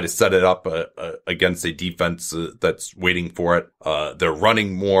try to set it up against a defense that's waiting for it. They're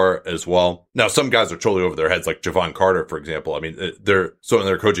running more as well. Now, some guys are totally over their heads, like Javon Carter, for example. I mean, some of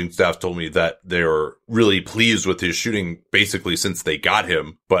their coaching staff told me that they're really pleased with his shooting basically since they got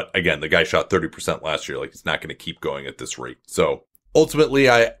him. But again, the guy shot 30% last year. Like, he's not going to keep going at this rate. So ultimately,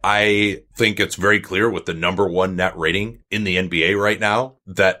 I think it's very clear with the number 1 net rating in the NBA right now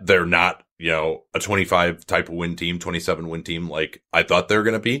that they're not, you know, a 25 type of win team, 27 win team like I thought they were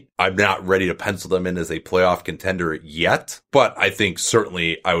going to be. I'm not ready to pencil them in as a playoff contender yet, but I think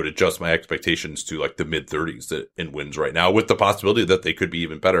certainly I would adjust my expectations to like the mid 30s in wins right now, with the possibility that they could be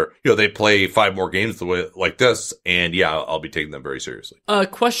even better. You know, they play 5 more games the way like this, and yeah, I'll be taking them very seriously. A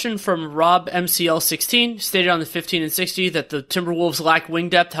question from Rob MCL16 stated on the 15 and 60 that the Timberwolves lack wing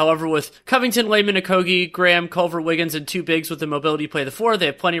depth. However, with Covington, Layman, Okogie, Graham, Culver, Wiggins, and 2 bigs with the mobility play the 4, they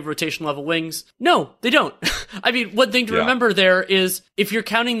have plenty of rotation level wings. No, they don't. I mean, one thing to remember there is if you're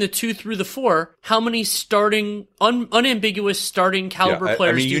counting the 2 through the 4, how many starting, unambiguous starting caliber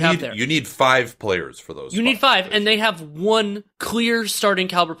players do you have there? You need 5 players for those. You need 5, and they have 1 clear starting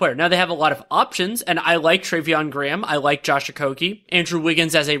caliber player. Now, they have a lot of options, and I like Travion Graham. I like Josh Okogie. Andrew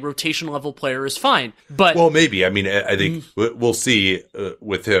Wiggins as a rotation level player is fine. But well, maybe. I mean, I think we'll see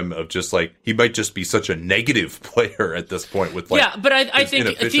with him of just like, he might just be such a negative player at this point with like. Yeah, but I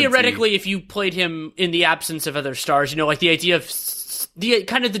think theoretically, if you played him in the absence of other stars, you know, like the idea of the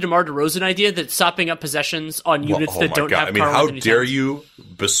kind of the DeMar DeRozan idea that sopping up possessions on units that don't have. I mean, how dare you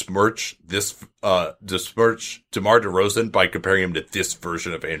besmirch this besmirch DeMar DeRozan by comparing him to this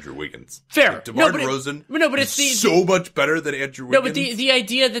version of Andrew Wiggins. Fair. Like, DeMar DeRozan is so much better than Andrew Wiggins. No, but the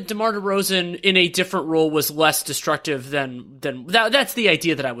idea that DeMar DeRozan in a different role was less destructive than that's the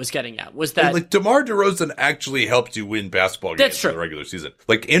idea that I was getting at, was that... Like, DeMar DeRozan actually helped you win basketball games in the regular season.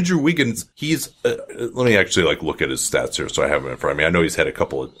 Like, Andrew Wiggins, he's... let me actually, like, look at his stats here so I have him in front of me. I know he's had a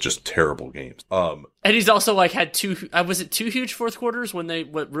couple of just terrible games. And he's also, like, had two huge fourth quarters when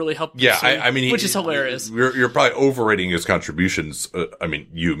what really helped? Yeah, I mean... Which is hilarious. You're probably overrating his contributions. I mean,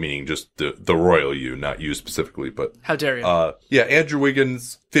 you meaning just the royal you, not you specifically, but... How dare you? Yeah, Andrew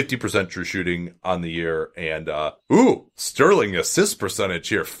Wiggins, 50% true shooting on the year, and, Sterling assist percentage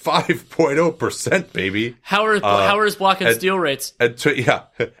here, 5.0%, baby. How are his block and steal rates? And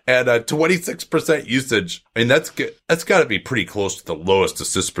 26% usage. I mean, that's got to be pretty close to the lowest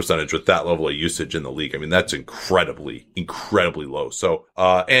assist percentage with that level of usage in the league. I mean, that's incredibly low. So,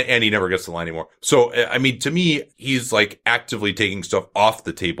 and he never gets the line anymore. So, I mean, to me, he's like actively taking stuff off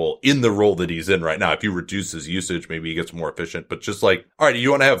the table in the role that he's in right now. If you reduce his usage, maybe he gets more efficient, but just like, all right, you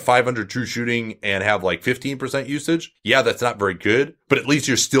want to have 500 true shooting and have like 15% usage? Yeah, that's not very good, but at least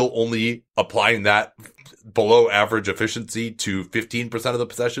you're still only applying that below average efficiency to 15% of the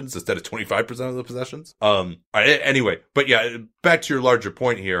possessions instead of 25% of the possessions. Anyway, but yeah, back to your larger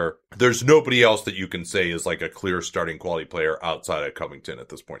point here. There's nobody else that you can say is like a clear starting quality player outside of Covington at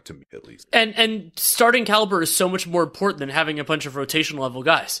this point, to me at least. And starting caliber is so much more important than having a bunch of rotation level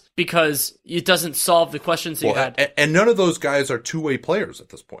guys, because it doesn't solve the questions that you had. And none of those guys are two-way players at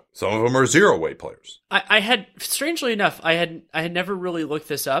this point. Some of them are zero-way players. I had, strangely enough, I had never really looked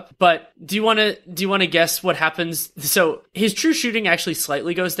this up, but do you want to guess what happens? So his true shooting actually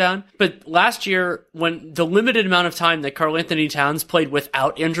slightly goes down, but last year, when the limited amount of time that Karl Anthony Towns played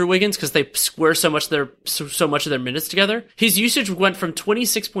without Andrew Wiggins, because they square so much of their minutes together, his usage went from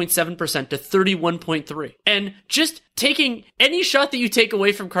 26.7% to 31.3%. And just taking any shot that you take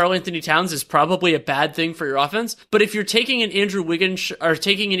away from Karl Anthony Towns is probably a bad thing for your offense. But if you're taking an Andrew Wiggins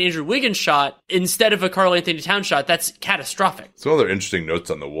shot instead of a Karl Anthony Towns shot, that's catastrophic. Some other interesting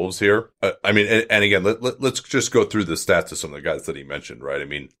notes on the Wolves here. I mean, and again, let's just go through the stats of some of the guys that he mentioned, right? I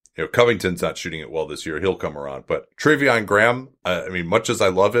mean, Covington's not shooting it well this year. He'll come around. But Treveon Graham, I mean, much as I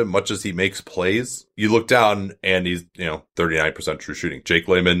love him, much as he makes plays, you look down and he's, 39% true shooting. Jake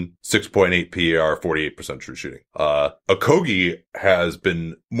Layman, 6.8 PER, 48% true shooting. Okogie has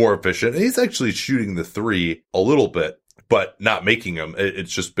been more efficient. And he's actually shooting the three a little bit, but not making them.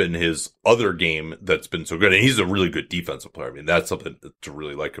 It's just been his other game that's been so good. And he's a really good defensive player. I mean, that's something to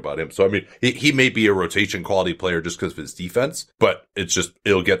really like about him. So, I mean, he may be a rotation quality player just because of his defense, but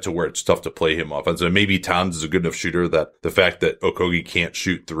it'll get to where it's tough to play him offense. And maybe Towns is a good enough shooter that the fact that Okogie can't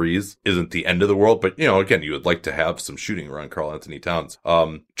shoot threes isn't the end of the world. But, again, you would like to have some shooting around Karl Anthony Towns.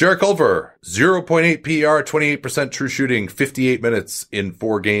 Jarrett Culver, 0.8 PER, 28% true shooting, 58 minutes in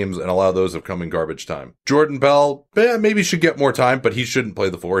 4 games, and a lot of those have come in garbage time. Jordan Bell, maybe should get more time, but he shouldn't play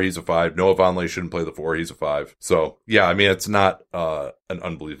the 4. He's a 5. Noah Vonleh shouldn't play the 4. He's a 5. So, yeah, I mean, it's not an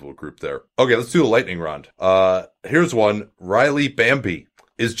unbelievable group there. Okay, let's do a lightning round. Here's one. Riley Bambi.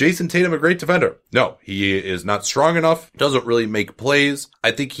 Is Jason Tatum a great defender? No, he is not strong enough. Doesn't really make plays. I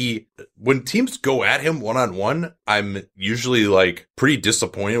think when teams go at him one-on-one, I'm usually like pretty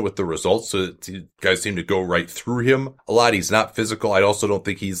disappointed with the results. So guys seem to go right through him a lot. He's not physical. I also don't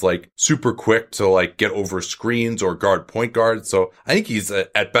think he's like super quick to like get over screens or guard point guard. So I think he's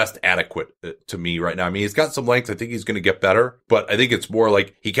at best adequate to me right now. I mean, he's got some length. I think he's going to get better, but I think it's more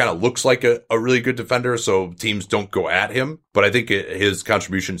like he kind of looks like a really good defender. So teams don't go at him, but I think his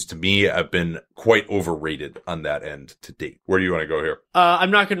contributions to me have been quite overrated on that end to date. Where do you want to go here?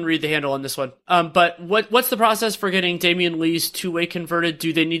 I'm not going to read the handle on this one. But what's the process for getting Damian Lee's two-way converted?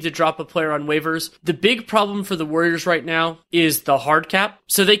 Do they need to drop a player on waivers? The big problem for the Warriors right now is the hard cap.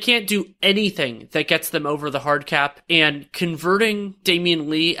 So they can't do anything that gets them over the hard cap. And converting Damian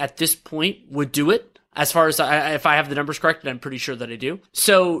Lee at this point would do it. As far as if I have the numbers correct, and I'm pretty sure that I do.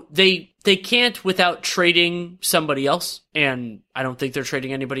 So they can't without trading somebody else, and I don't think they're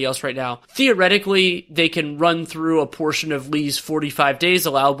trading anybody else right now. Theoretically, they can run through a portion of Lee's 45 days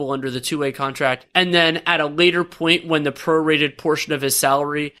allowable under the two-way contract, and then at a later point when the prorated portion of his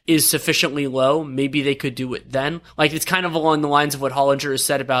salary is sufficiently low, maybe they could do it then. Like, it's kind of along the lines of what Hollinger has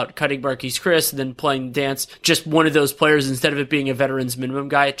said about cutting Marquise Chris and then playing dance, just one of those players instead of it being a veteran's minimum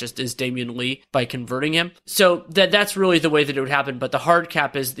guy, it just is Damian Lee by converting him. So that's really the way that it would happen, but the hard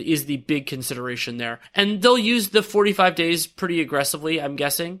cap is the big consideration there. And they'll use the 45 days pretty aggressively, I'm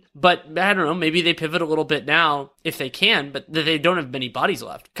guessing. But I don't know, maybe they pivot a little bit now if they can, but they don't have many bodies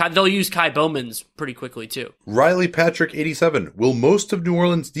left. They'll use Kai Bowman's pretty quickly too. Riley Patrick 87. Will most of New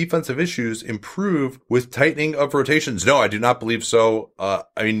Orleans' defensive issues improve with tightening of rotations? No, I do not believe so. I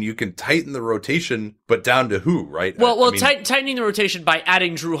mean, you can tighten the rotation, but down to who, right? Tightening the rotation by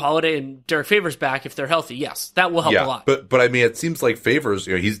adding Drew Holiday and Derek Favors back if they're healthy, yes, that will help a lot. But I mean, it seems like Favors,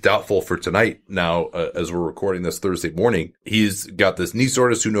 he's doubtful for tonight now as we're recording this Thursday morning. He's got this knee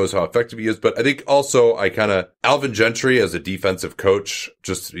soreness. Who knows how effective he is? But I think also Alvin Gentry as a defensive coach,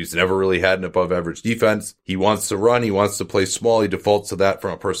 he's never really had an above average defense. He wants to run. He wants to play small. He defaults to that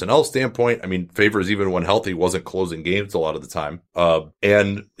from a personnel standpoint. I mean, Favors, even when healthy, wasn't closing games a lot of the time.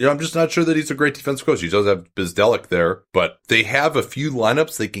 And I'm just not sure that he's a great defensive coach. He does have Bizdelic there, but they have a few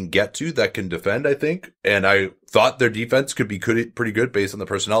lineups they can get to that can defend, I think. And I thought their defense could be pretty good based on the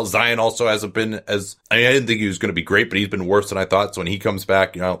personnel. Zion also hasn't been I didn't think he was going to be great, but he's been worse than I thought. So when he comes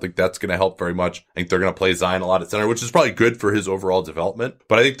back, I don't think that's going to help very much. I think they're going to play Zion a lot at center, which is probably good for his overall development.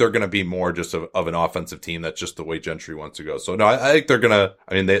 But I think they're going to be more just of an offensive team. That's just the way Gentry wants to go. So no, I think they're going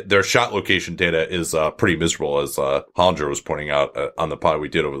to, their shot location data is pretty miserable, as Hollinger was pointing out on the pod we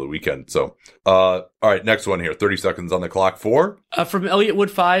did over the weekend. So, all right, next one here, 30 seconds on the clock. 4. From Elliot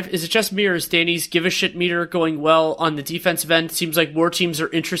Wood 5, is it just me or is Danny's give a shit meter going well on the defensive end? Seems like more teams are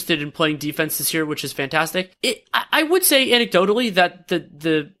interested in playing defense this year, which is fantastic. I would say anecdotally that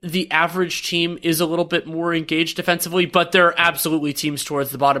the average team is a little bit more engaged defensively, but there are absolutely teams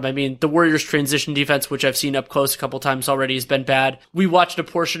towards the bottom. I mean, the Warriors' transition defense, which I've seen up close a couple times already, has been bad. We watched a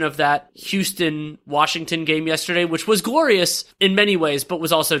portion of that Houston-Washington game yesterday, which was glorious in many ways, but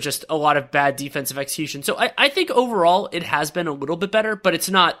was also just a lot of bad defensive execution. So I think overall it has been a little bit better, but it's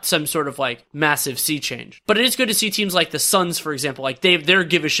not some sort of massive sea change. But it is good to see teams like the Suns, for example, their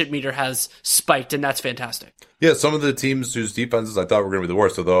give a shit meter has spiked, and that's fantastic. Yeah, some of the teams whose defenses I thought were going to be the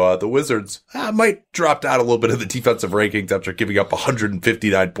worst, although the Wizards might drop down a little bit of the defensive rankings after giving up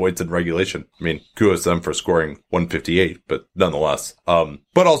 159 points in regulation. I mean, kudos to them for scoring 158, but nonetheless.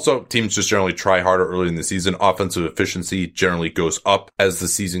 But also, teams just generally try harder early in the season. Offensive efficiency generally goes up as the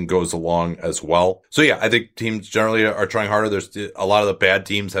season goes along as well. So yeah, I think teams generally are trying harder. There's a lot of the bad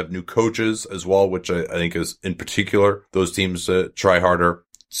teams have new coaches as well, which I think is in particular, those teams try harder.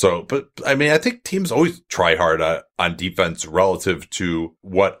 So, but I mean, I think teams always try hard on defense relative to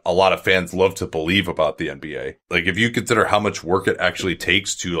what a lot of fans love to believe about the NBA. If you consider how much work it actually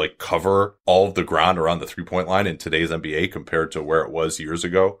takes to cover all of the ground around the 3-point line in today's NBA compared to where it was years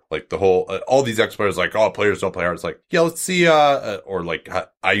ago, the whole, all these ex-players players don't play hard. It's let's see, I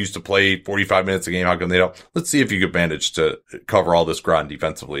used to play 45 minutes a game. How come they don't? Let's see if you could manage to cover all this ground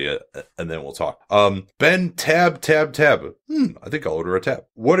defensively, and then we'll talk. Ben, tab. I think I'll order a tab.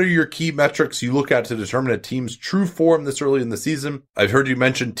 What are your key metrics you look at to determine a team's true form this early in the season? I've heard you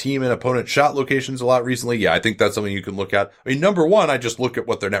mention team and opponent shot locations a lot recently. Yeah, I think that's something you can look at. I mean, number one, I just look at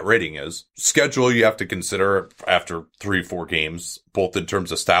what their net rating is. Schedule you have to consider after 3-4 games, both in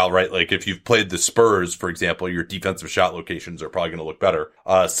terms of style, right? If you've played the Spurs, for example, your defensive shot locations are probably going to look better.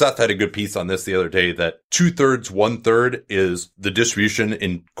 Seth had a good piece on this the other day that 2/3, 1/3 is the distribution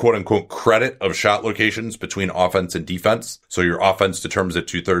in quote unquote credit of shot locations between offense and defense. So your offense determines it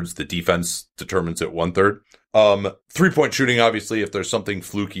 2/3, the defense determines it 1/3. 3-point shooting, obviously, if there's something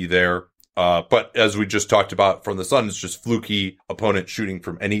fluky there. But as we just talked about from the Suns, just fluky opponent shooting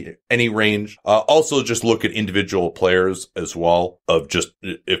from any range. Also just look at individual players as well, of just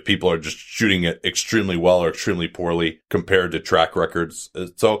if people are just shooting it extremely well or extremely poorly compared to track records.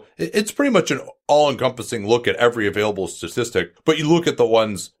 So it's pretty much an all-encompassing look at every available statistic, but you look at the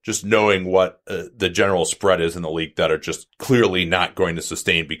ones just knowing what the general spread is in the league that are just clearly not going to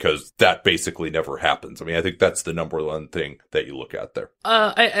sustain, because that basically never happens. I mean, I think that's the number one thing that you look at there.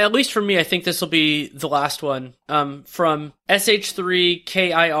 At least for me, I think this will be the last one. From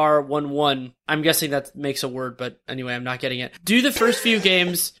SH3KIR11. I'm guessing that makes a word, but anyway, I'm not getting it. Do the first few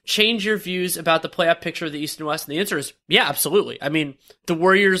games change your views about the playoff picture of the East and West? And the answer is, yeah, absolutely. I mean, the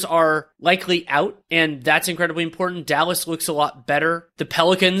Warriors are likely out, and that's incredibly important. Dallas looks a lot better. The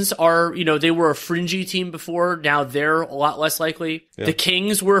Pelicans are, they were a fringy team before. Now they're a lot less likely. Yeah. The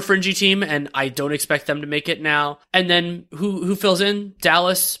Kings were a fringy team, and I don't expect them to make it now. And then who fills in?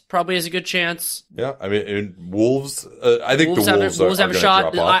 Dallas probably has a good chance. Yeah, I mean, Wolves, I think the Wolves have a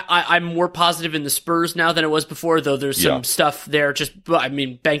shot. I'm more positive in the Spurs now than it was before, though there's some stuff there.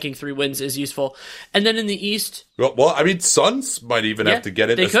 Banking 3 wins is useful. And then in the East, well, I mean, Suns might even have to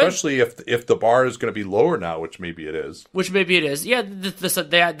get it, especially if the bar bar is going to be lower now, which maybe it is. Yeah,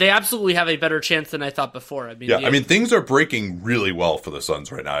 they absolutely have a better chance than I thought before. I mean, things are breaking really well for the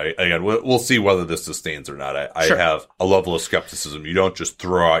Suns right now. Again, we'll see whether this sustains or not. I have a level of skepticism. You don't just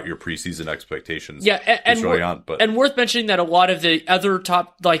throw out your preseason expectations. Yeah, and worth mentioning that a lot of the other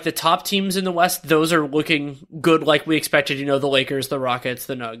the top teams in the West, those are looking good like we expected. The Lakers, the Rockets,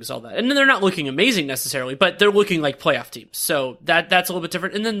 the Nuggets, all that. And they're not looking amazing necessarily, but they're looking like playoff teams. So that's a little bit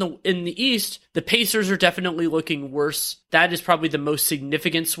different. And then in the East, the Pacers are definitely looking worse. That is probably the most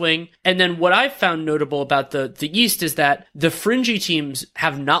significant swing. And then what I've found notable about the East is that the fringy teams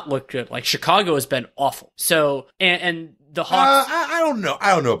have not looked good. Like Chicago has been awful. So, and the Hawks. I don't know.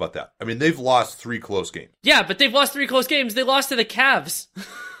 I don't know about that. I mean, they've lost 3 close games. Yeah, but they've lost 3 close games. They lost to the Cavs.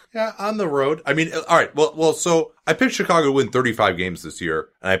 Yeah, on the road. I mean, all right. Well, so I picked Chicago to win 35 games this year,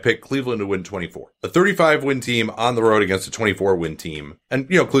 and I picked Cleveland to win 24. A 35-win team on the road against a 24-win team. And,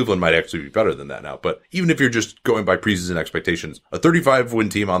 Cleveland might actually be better than that now. But even if you're just going by preseason expectations, a 35-win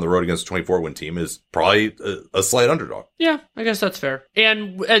team on the road against a 24-win team is probably a slight underdog. Yeah, I guess that's fair.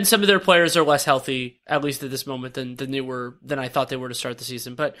 And some of their players are less healthy, at least at this moment, than I thought they were to start the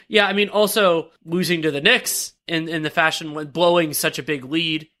season. But yeah, I mean, also losing to the Knicks in the fashion when blowing such a big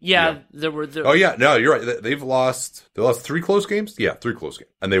lead. Yeah. Oh yeah, no, you're right. They lost 3 close games. Yeah, 3 close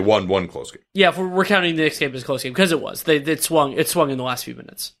games, and they won 1 close game. Yeah, if we're counting the Knicks game as a close game because it was. It swung in the last few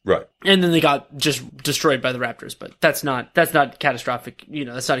minutes. Right. And then they got just destroyed by the Raptors, but that's not catastrophic.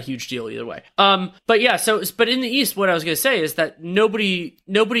 That's not a huge deal either way. But yeah, but in the East, what I was going to say is that nobody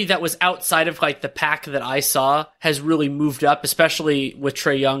that was outside of like the pack that I saw has really moved up, especially with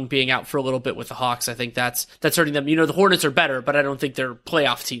Trae Young being out for a little bit with the Hawks. I think that's hurting them. The Hornets are better, but I don't think they're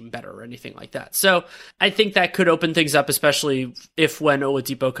playoff team better or anything like that. So I think that could open things up, especially when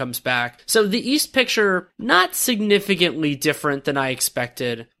Oladipo comes back. So the East picture, not significantly different than I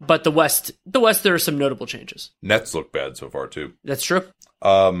expected, but the West, there are some notable changes. Nets look bad so far too. That's true.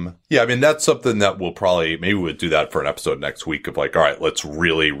 Yeah, I mean, that's something that maybe we'll do that for an episode next week of like, all right, let's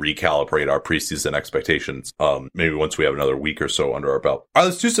really recalibrate our preseason expectations. Maybe once we have another week or so under our belt. All right,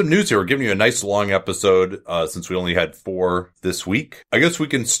 let's do some news here. We're giving you a nice long episode, since we only had 4 this week. I guess we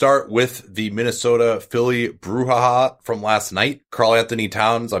can start with the Minnesota-Philly brouhaha from last night. Karl Anthony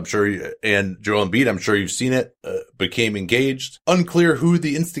Towns, I'm sure, and Joel Embiid, I'm sure you've seen it, became engaged. Unclear who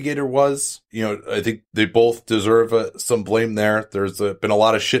the instigator was. I think they both deserve some blame there. There's been a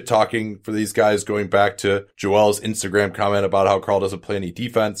lot of shit talking for these guys going back to Joel's Instagram comment about how Karl doesn't play any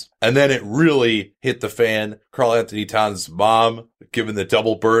defense. And then it really hit the fan. Karl Anthony Towns' mom giving the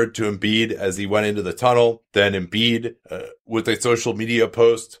double bird to Embiid as he went into the tunnel. Then Embiid with a social media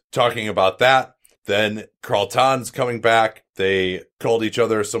post talking about that. Then Karl Towns coming back. They called each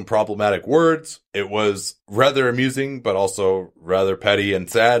other some problematic words. It was rather amusing, but also rather petty and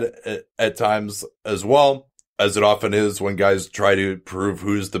sad at times as well, as it often is when guys try to prove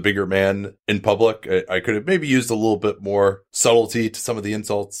who's the bigger man in public. I could have maybe used a little bit more subtlety to some of the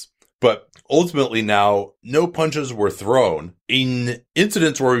insults. But ultimately now, no punches were thrown. In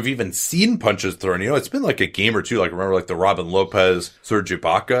incidents where we've even seen punches thrown, it's been like a game or two. Like, remember, like the Robin Lopez, Serge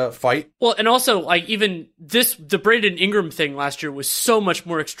Ibaka fight? Well, and also, like, even the Brandon Ingram thing last year was so much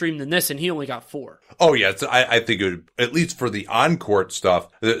more extreme than this, and he only got 4. Oh, yeah. I think it would, at least for the on-court stuff,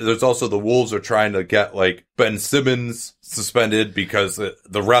 there's also the Wolves are trying to get, like, Ben Simmons suspended because the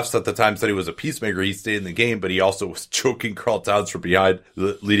refs at the time said he was a peacemaker. He stayed in the game, but he also was choking Karl Towns from behind,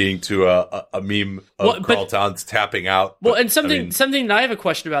 leading to a meme of Karl Towns tapping out. Well, and something that I have a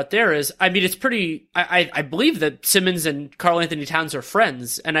question about there is, I mean, it's pretty, I believe that Simmons and Karl Anthony Towns are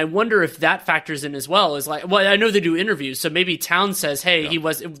friends, and I wonder if that factors in as well. Is like, well, I know they do interviews, so maybe Towns says, hey,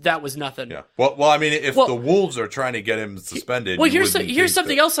 that was nothing. Yeah. Well, I mean, if the Wolves are trying to get him suspended. Well, here's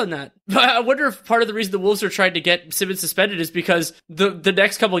something else on that. I wonder if part of the reason the Wolves are trying to get Simmons suspended is because the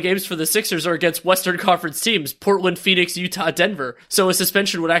next couple of games for the Sixers are against Western Conference teams, Portland, Phoenix, Utah, Denver. So a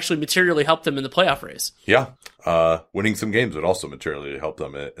suspension would actually materially help them in the playoff race. Yeah. Winning some games would also materially help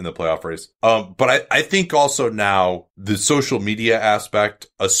them in the playoff race. But I think also now the social media aspect,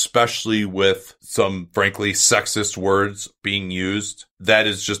 especially with some frankly sexist words being used, that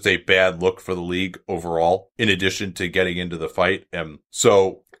is just a bad look for the league overall, in addition to getting into the fight.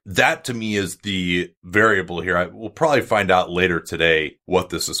 So that to me is the variable here. We'll probably find out later today what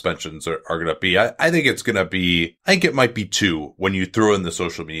the suspensions are going to be. I think it might be 2 when you throw in the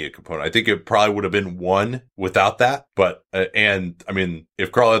social media component. I think it probably would have been 1 without that. But, and I mean,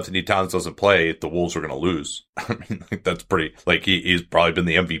 if Karl Anthony Towns doesn't play, the Wolves are going to lose. I mean, like, that's pretty, like, he's probably been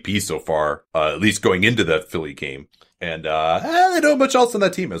the MVP so far, at least going into that Philly game. And, they don't have much else on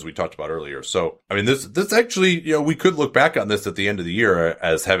that team, as we talked about earlier. So, I mean, this actually, we could look back on this at the end of the year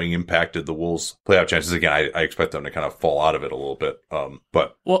as having impacted the Wolves' playoff chances. Again, I expect them to kind of fall out of it a little bit.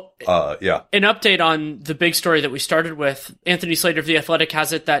 Yeah. An update on the big story that we started with. Anthony Slater of The Athletic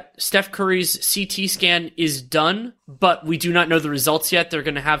has it that Steph Curry's CT scan is done, but we do not know the results yet. They're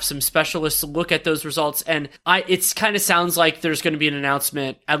going to have some specialists look at those results. And it kind of sounds like there's going to be an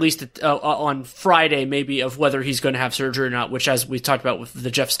announcement, at least on Friday, maybe, of whether he's going to have surgery or not, which, as we talked about with the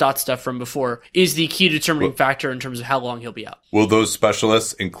Jeff Stott stuff from before, is the key determining factor in terms of how long he'll be out. Will those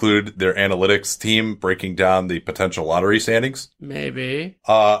specialists include their analytics team breaking down the potential lottery standings? Maybe.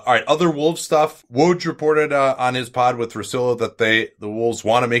 All right, other Wolves stuff. Woj reported on his pod with Russillo that the Wolves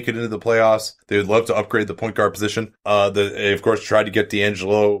want to make it into the playoffs. They would love to upgrade the point guard position. They, of course, tried to get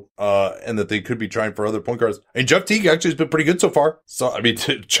D'Angelo, and that they could be trying for other point guards. And Jeff Teague actually has been pretty good so far. So, I mean,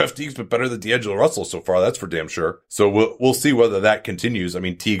 Jeff Teague's been better than D'Angelo Russell so far. That's for damn sure. So we'll see whether that continues. I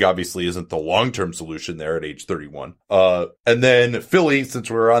mean, Teague obviously isn't the long-term solution there at age 31. And then Philly, since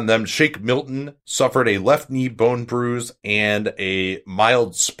we're on them, Shake Milton suffered a left knee bone bruise and a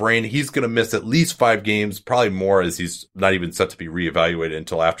mild sprain. He's going to miss at least 5 games, probably more, as he's not even set to be reevaluated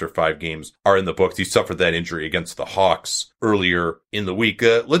until after 5 games are in the books. He suffered that injury against the Hawks earlier in the week.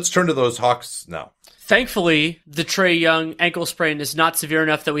 Let's turn to those Hawks now. Thankfully, the Trae Young ankle sprain is not severe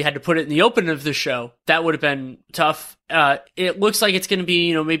enough that we had to put it in the open of the show. That would have been tough. It looks like it's going to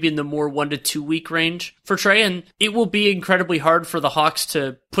be, maybe in the more 1 to 2 week range for Trae, and it will be incredibly hard for the Hawks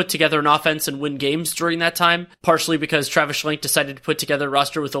to put together an offense and win games during that time, partially because Travis Schlenk decided to put together a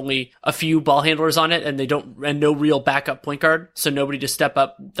roster with only a few ball handlers on it, and no real backup point guard, so nobody to step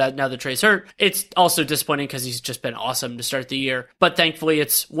up that now that Trae's hurt. It's also disappointing because he's just been awesome to start the year, but thankfully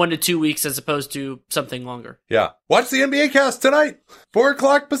it's 1 to 2 weeks as opposed to something longer. Yeah. Watch the NBA cast tonight,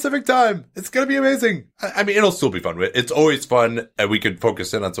 4:00 Pacific time. It's going to be amazing. I mean, it'll still be fun. It's always fun, and we can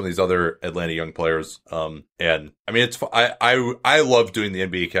focus in on some of these other Atlanta young players. And I mean, I love doing the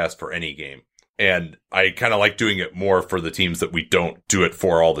NBA cast for any game. And I kind of like doing it more for the teams that we don't do it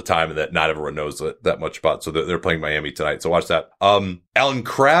for all the time and that not everyone knows that much about. So they're playing Miami tonight. So watch that. Alan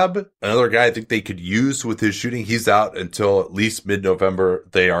Crabb, another guy I think they could use with his shooting. He's out until at least mid-November.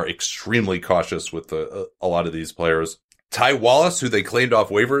 They are extremely cautious with a lot of these players. Ty Wallace, who they claimed off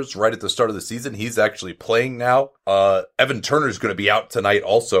waivers right at the start of the season, he's actually playing now. Evan Turner's going to be out tonight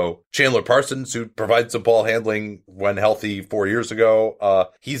also. Chandler Parsons, who provides some ball handling when healthy 4 years ago,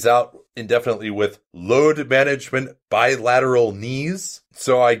 he's out indefinitely with load management bilateral knees.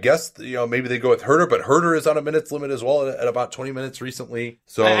 So I guess, maybe they go with Herter, but Herter is on a minutes limit as well at about 20 minutes recently.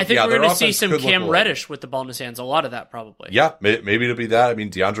 So I think we're going to see some Cam Reddish with the ball in his hands. A lot of that probably. Yeah, maybe it'll be that. I mean,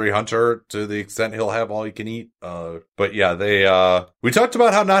 DeAndre Hunter, to the extent he'll have all he can eat. But yeah, we talked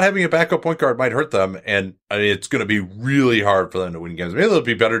about how not having a backup point guard might hurt them. And I mean, it's going to be really hard for them to win games. Maybe they'll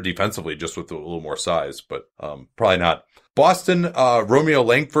be better defensively just with a little more size, but probably not. Boston, Romeo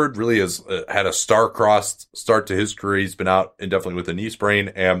Langford really has had a star-crossed start to his career. He's been out indefinitely with a knee sprain.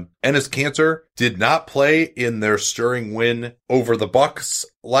 And Enes Kanter did not play in their stirring win over the Bucks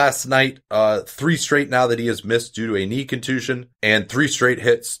last night. 3 straight now that he has missed due to a knee contusion, and 3 straight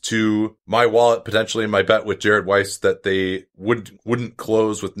hits to my wallet, potentially in my bet with Jared Weiss, that they wouldn't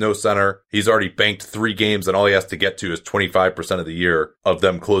close with no center. He's already banked 3 games, and all he has to get to is 25% of the year of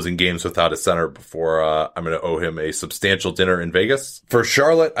them closing games without a center before I'm going to owe him a substantial dinner in Vegas. For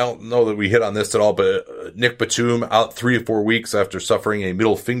Charlotte, I don't know that we hit on this at all, but Nick Batum out 3 to 4 weeks after suffering a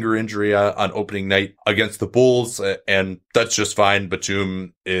middle finger injury on opening night against the Bulls, and that's just fine.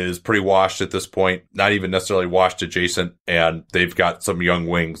 Batum is pretty washed at this point, not even necessarily washed adjacent, and they've got some young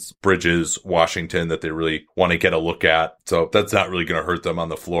wings, Bridges, Washington, that they really want to get a look at. So that's not really going to hurt them on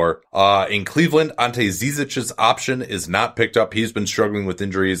the floor. In Cleveland, Ante Zizic's option is not picked up. He's been struggling with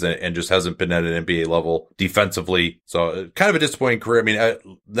injuries and just hasn't been at an NBA level defensively. So kind of a disappointing career. I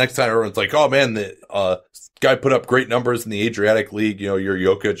mean, next time everyone's like, oh man, the guy put up great numbers in the Adriatic League. You're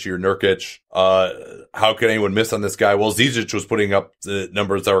Jokic, you're Nurkic. How can anyone miss on this guy? Well, Zizic was putting up the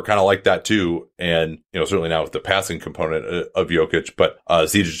numbers that were kind of like that too. And, certainly not with the passing component of Jokic, but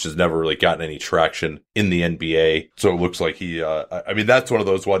Zizic has never really gotten any traction in the NBA. So it looks like that's one of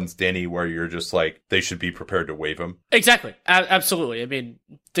those ones, Danny, where you're just like, they should be prepared to waive him. Exactly. Absolutely. I mean,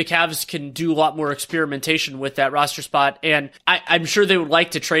 the Cavs can do a lot more experimentation with that roster spot. And I'm sure they would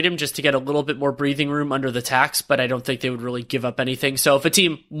like to trade him just to get a little bit more breathing room under the tax, but I don't think they would really give up anything. So if a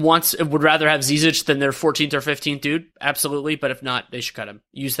team would rather have Zizic than their 14th or 15th dude, absolutely. But if not, they should cut him.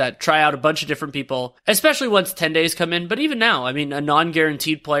 Use that, try out a bunch of different people, especially once 10 days come in. But even now, I mean, a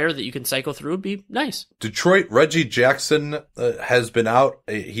non-guaranteed player that you can cycle through would be nice. Detroit, Reggie Jackson has been out.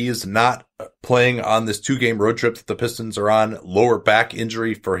 He is not playing on this 2-game road trip that the Pistons are on. Lower back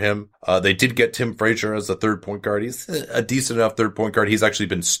injury for him. They did get Tim Frazier as a third point guard. He's a decent enough third point guard. He's actually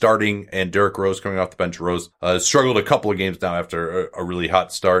been starting, and Derrick Rose coming off the bench. Rose struggled a couple of games now after a really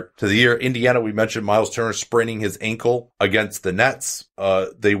hot start to the year. Indiana, we mentioned Miles Turner spraining his ankle against the Nets.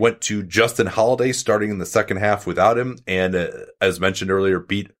 They went to Justin Holiday starting in the second half without him, and as mentioned earlier,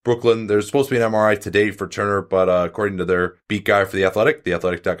 beat Brooklyn. There's supposed to be an MRI today for Turner, but according to their beat guy for The Athletic,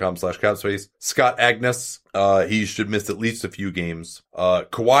 theathletic.com/capspace, Scott Agnes, he should miss at least a few games.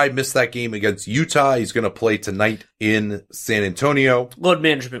 Kawhi missed that game against Utah. He's going to play tonight in San Antonio. Load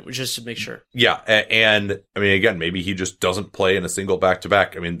management, just to make sure. Yeah, and I mean, again, maybe he just doesn't play in a single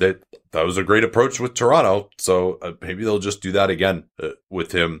back-to-back. I mean, that was a great approach with Toronto, so maybe they'll just do that again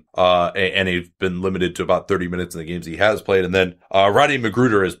with him. And he's been limited to about 30 minutes in the games he has played. And then Rodney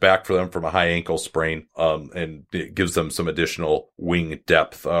Magruder is back for them from a high ankle sprain, and it gives them some additional wing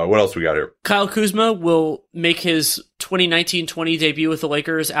depth. What else we got here? Kyle Kuzma will make his 2019-20 debut with the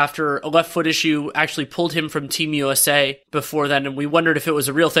Lakers after a left foot issue actually pulled him from Team USA before then, and we wondered if it was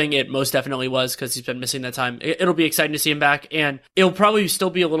a real thing. It most definitely was, because he's been missing that time. It'll be exciting to see him back, and it'll probably still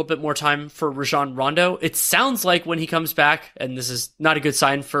be a little bit more time for Rajon Rondo. It sounds like when he comes back, and this is not a good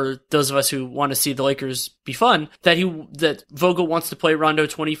sign for those of us who want to see the Lakers be fun, that Vogel wants to play Rondo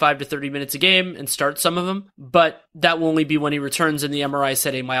 25 to 30 minutes a game and start some of them, but that will only be when he returns, and the MRI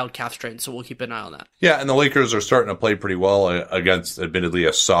said a mild calf strain, so we'll keep an eye on that. Yeah, and the Lakers are starting to play pretty well against admittedly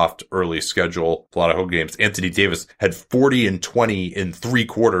a soft early schedule, a lot of home games. Anthony Davis had 40 and 20 in 3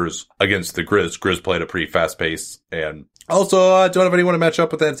 quarters against the Grizz. Grizz played a pretty fast pace, and also, don't have anyone to match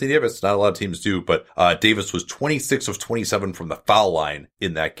up with Anthony Davis. Not a lot of teams do, but Davis was 26 of 27 from the foul line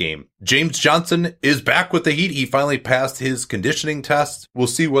in that game. James Johnson is back with the Heat. He finally passed his conditioning test. We'll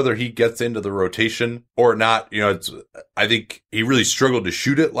see whether he gets into the rotation or not. You know, I think he really struggled to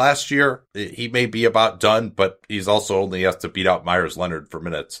shoot it last year. He may be about done, but he's also only has to beat out Myers Leonard for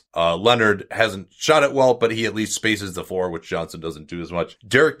minutes. Leonard hasn't shot it well, but he at least spaces the floor, which Johnson doesn't do as much.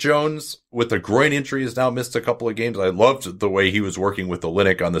 Derek Jones, with a groin injury, has now missed a couple of games. I loved the way he was working with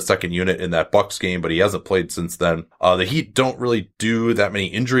Olynyk on the second unit in that Bucks game, but he hasn't played since then. The Heat don't really do that many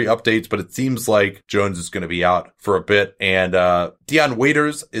injury updates, but it seems like Jones is going to be out for a bit. And Deion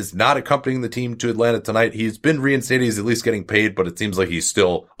Waiters is not accompanying the team to Atlanta tonight. He's been reinstated. He's at least getting paid, but it seems like he's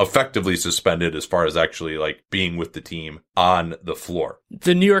still effectively suspended as far as actually like being with the team on the floor.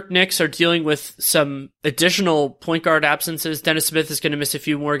 The New York Knicks are dealing with some additional point guard absences. Dennis Smith is going to miss a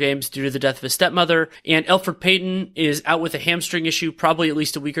few more games due to the death of his stepmother, and Elfrid Payton is out with a hamstring issue, probably at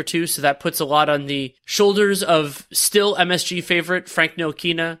least a week or two, so that puts a lot on the shoulders of still MSG favorite Frank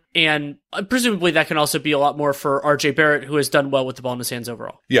Ntilikina, and presumably that can also be a lot more for RJ Barrett, who has done well with the ball in his hands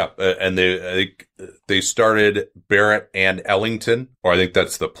overall. Yeah, and I think they started Barrett and Ellington, or I think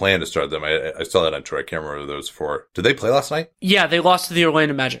that's the plan to start them. I saw that on Twitter. I can't remember those four. Did they play last night? Yeah, they lost to the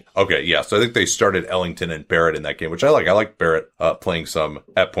Orlando Magic. Okay, yeah, so I think they started Ellington and Barrett in that game, which I like. I like Barrett playing some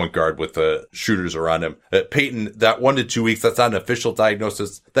at point guard with the shooters around him. Peyton, that 1 to 2 weeks, that's not an official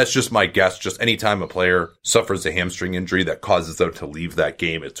diagnosis. That's just my guess. Just anytime a player suffers a hamstring injury that causes them to leave that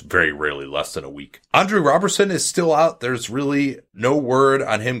game, it's very rarely less than a week. Andre Robertson is still out. There's really no word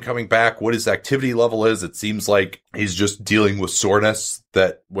on him coming back, what his activity level is. It seems like he's just dealing with soreness,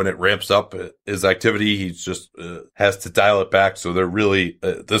 that when it ramps up his activity, he just has to dial it back. So they're really,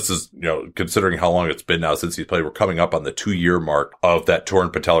 this is, you know, considering how long it's been now since he's played, we're coming up on the 2-year mark of that torn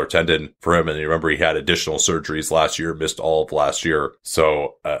patellar tendon for him. And you remember he had additional surgeries last year, missed all of last year.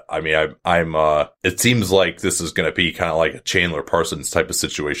 So, I mean, it seems like this is going to be kind of like a Chandler Parsons type of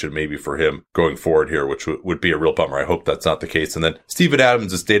situation maybe for him going forward here, which would be a real bummer. I hope that's not the case. And then Steven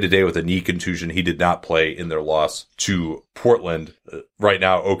Adams is day to day with a knee contusion. He did not play in their loss to Portland. Right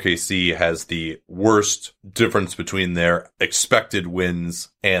now, OKC has the worst difference between their expected wins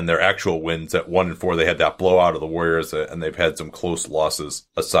and their actual wins at 1-4. They had that blowout of the Warriors, and they've had some close losses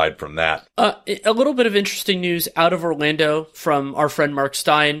aside from that. A little bit of interesting news out of Orlando from our friend Mark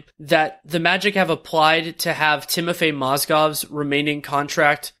Stein, that the Magic have applied to have Timofey Mozgov's remaining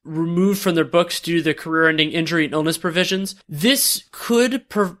contract removed from their books due to the career-ending injury and illness provisions. This could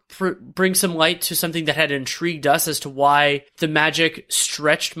bring some light to something that had intrigued us as to why the Magic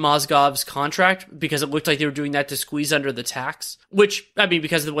stretched Mozgov's contract. contract because it looked like they were doing that to squeeze under the tax, which, I mean,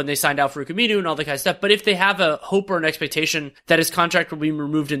 because of when they signed out for Aminu and all that kind of stuff. But if they have a hope or an expectation that his contract will be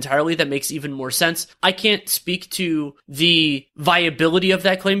removed entirely, that makes even more sense. I can't speak to the viability of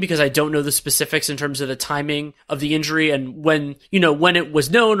that claim because I don't know the specifics in terms of the timing of the injury and when it was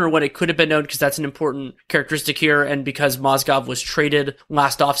known or when it could have been known, because that's an important characteristic here. And because Mozgov was traded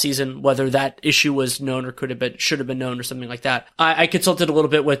last offseason, whether that issue was known or should have been known or something like that. I consulted a little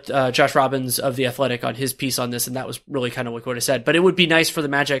bit with Josh Robbins of The Athletic on his piece on this, and that was really kind of like what I said. But it would be nice for the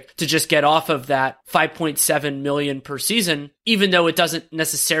Magic to just get off of that $5.7 million per season, even though it doesn't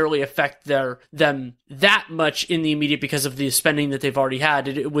necessarily affect them that much in the immediate because of the spending that they've already had.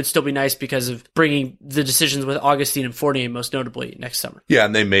 It would still be nice because of bringing the decisions with Augustine and Fournier most notably next summer. Yeah,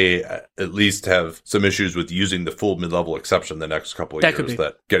 and they may at least have some issues with using the full mid-level exception the next couple of years,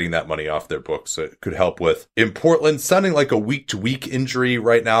 that getting that money off their books could help with. In Portland, sounding like a week-to-week injury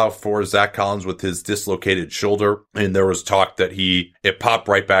right now for Zach Collins with his dislocated shoulder. And there was talk that it popped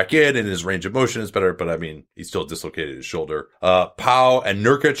right back in and his range of motion is better, but I mean, he still dislocated his shoulder. Pau and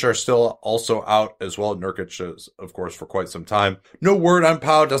Nurkic are still also out as well. Nurkic is, of course, for quite some time. No word on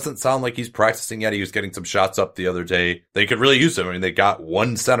Pau. Doesn't sound like he's practicing yet. He was getting some shots up the other day. They could really use him. I mean, they got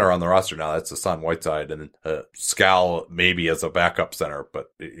one center on the roster now. That's Hassan Whiteside, and Scal maybe as a backup center,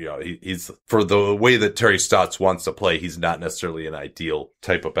 but he's for the way that Terry Stotts wants to play, he's not necessarily an ideal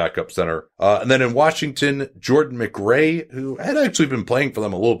type of backup center. And then in Washington, Jordan McRae, who had actually been playing for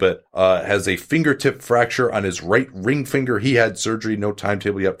them a little bit, has a fingertip fracture on his right ring finger. He had surgery, no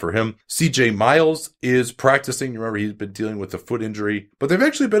timetable yet for him. CJ Miles is practicing. Remember, he's been dealing with a foot injury, but they've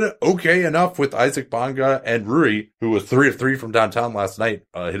actually been okay enough with Isaac Bonga and Rui, who was 3 of 3 from downtown last night,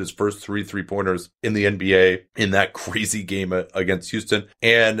 hit his first 3-3-pointers in the NBA in that crazy game against Houston.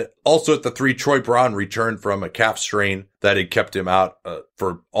 And also at the 3, Troy Brown returned from a calf strain that had kept him out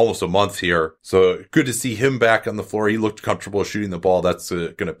for almost a month here. So good to see him back on the floor. He looked comfortable shooting the ball. That's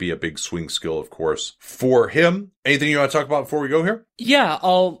going to be a big swing skill, of course, for him. Anything you want to talk about before we go here? Yeah,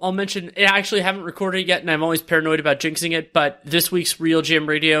 I'll mention, I actually haven't recorded it yet, and I'm always paranoid about jinxing it, but this week's Real Jam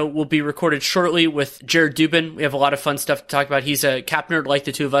Radio will be recorded shortly with Jared Dubin. We have a lot of fun stuff to talk about. He's a cap nerd like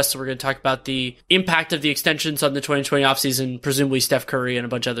the two of us, so we're going to talk about the impact of the extensions on the 2020 offseason, presumably Steph Curry and a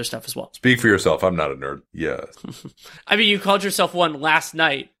bunch of other stuff as well. Speak for yourself. I'm not a nerd. Yeah. I mean, you called yourself one last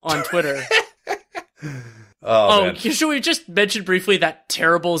night on Twitter. Man. Should we just mention briefly that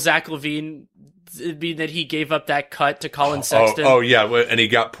terrible Zach LaVine, that he gave up that cut to Colin Sexton? Oh yeah, and he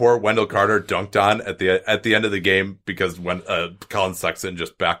got poor Wendell Carter dunked on at the end of the game because when Colin Sexton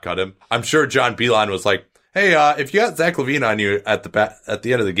just back cut him. I'm sure John Beilein was like, hey, if you got Zach LaVine on you at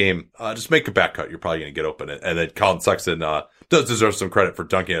the end of the game, just make a back cut. You're probably going to get open. And then Colin Sexton does deserve some credit for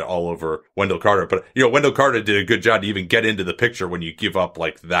dunking it all over Wendell Carter. But, Wendell Carter did a good job to even get into the picture when you give up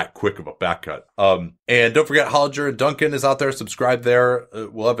like that quick of a back cut. And don't forget, Hollinger and Duncan is out there. Subscribe there.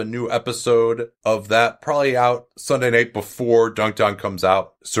 We'll have a new episode of that probably out Sunday night before Dunked On comes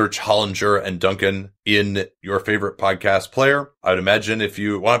out. Search Hollinger and Duncan in your favorite podcast player. I would imagine if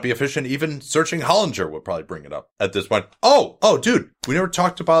you want to be efficient, even searching Hollinger would probably bring it up at this point. Oh, dude, we never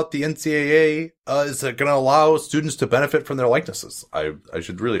talked about the NCAA. Is it going to allow students to benefit from their likenesses? I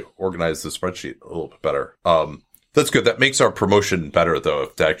should really organize the spreadsheet a little bit better. That's good. That makes our promotion better, though,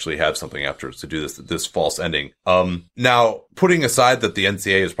 to actually have something afterwards to do this false ending. Now, putting aside that the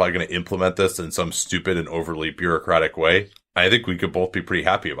NCAA is probably going to implement this in some stupid and overly bureaucratic way, I think we could both be pretty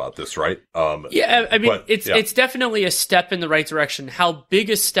happy about this, right? Yeah, I mean, it's definitely a step in the right direction. How big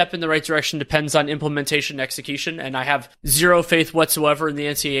a step in the right direction depends on implementation and execution, and I have zero faith whatsoever in the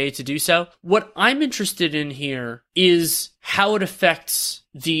NCAA to do so. What I'm interested in here is how it affects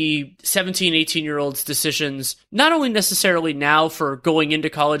the 17, 18-year-olds' decisions, not only necessarily now for going into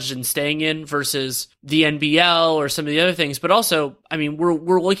college and staying in versus the NBL or some of the other things, but also, I mean,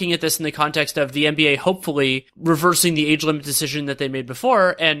 we're looking at this in the context of the NBA hopefully reversing the age limit decision that they made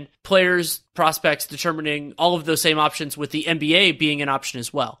before, and players, prospects determining all of those same options with the NBA being an option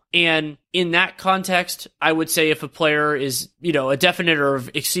as well. And in that context, I would say if a player is, a definite or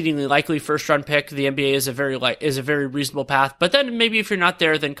exceedingly likely first-round pick, the NBA is a very reasonable path. But then maybe if you're not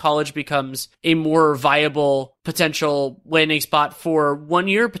there, then college becomes a more viable potential landing spot for 1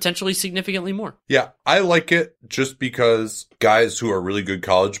 year, potentially significantly more. Yeah, I like it just because guys who are really good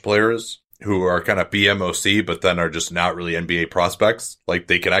college players who are kind of BMOC, but then are just not really NBA prospects, like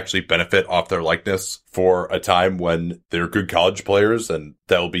they can actually benefit off their likeness for a time when they're good college players, and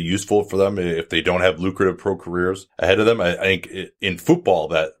that will be useful for them if they don't have lucrative pro careers ahead of them. I think in football,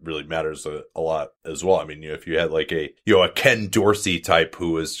 that really matters a lot as well. I mean, if you had like a Ken Dorsey type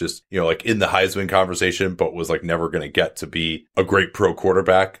who was just, like in the Heisman conversation, but was like never going to get to be a great pro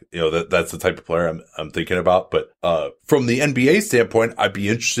quarterback, that's the type of player I'm thinking about. But from the NBA standpoint, I'd be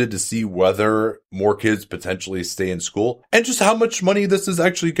interested to see whether more kids potentially stay in school and just how much money this is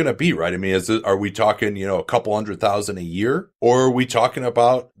actually going to be, right? I mean, are we talking, a couple $100,000 a year, or are we talking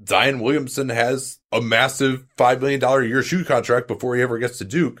about Zion Williamson has a massive $5 million a year shoe contract before he ever gets to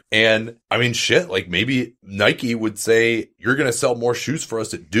Duke? And I mean, shit, like maybe Nike would say, you're going to sell more shoes for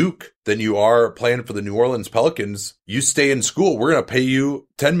us at Duke than you are playing for the New Orleans Pelicans. You stay in school. We're going to pay you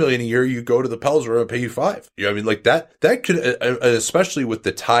 $10 million a year. You go to the Pels, we're going to pay you $5 million. I mean, like that could, especially with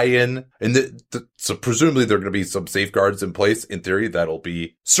the tie-in, and so presumably there are going to be some safeguards in place. In theory, that'll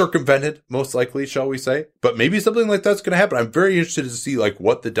be circumvented, most likely, shall we say. But maybe something like that's going to happen. I'm very interested to see like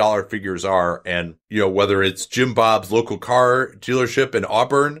what the dollar figures are, and whether it's Jim Bob's local car dealership in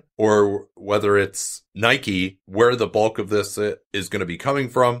Auburn or whether it's Nike, where the bulk of this is going to be coming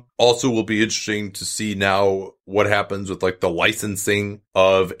from. Also will be interesting to see now what happens with like the licensing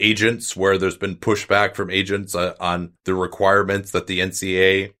of agents, where there's been pushback from agents on the requirements that the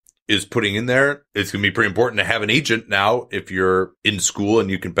NCAA is putting in there. It's going to be pretty important to have an agent now if you're in school and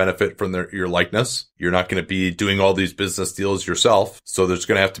you can benefit from your likeness. You're not going to be doing all these business deals yourself. So there's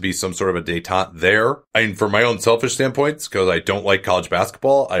going to have to be some sort of a detente there. I mean, from my own selfish standpoints, because I don't like college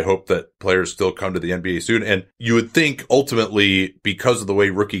basketball, I hope that players still come to the NBA soon. And you would think ultimately, because of the way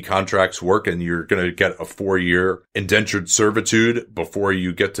rookie contracts work, and you're going to get a 4-year indentured servitude before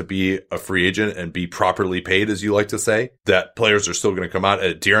you get to be a free agent and be properly paid, as you like to say, that players are still going to come out.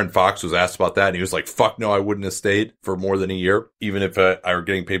 De'Aaron Fox was asked about that, and he was like, fuck no, I wouldn't have stayed for more than a year, even if I were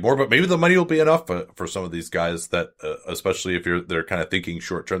getting paid more. But maybe the money will be enough for some of these guys that, especially if they're kind of thinking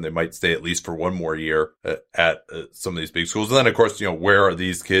short term, they might stay at least for one more year at some of these big schools. And then, of course, where are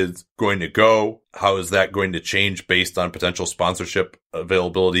these kids going to go? How is that going to change based on potential sponsorship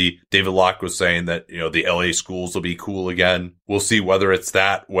availability? David Locke was saying that, the LA schools will be cool again. We'll see whether it's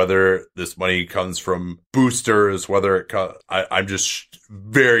that, whether this money comes from boosters, whether I'm just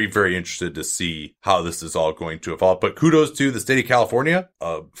very, very interested to see how this is all going to evolve. But kudos to the state of California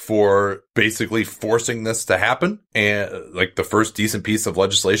for basically forcing this to happen. And like the first decent piece of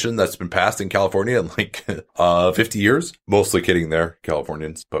legislation that's been passed in California in like 50 years. Mostly kidding there,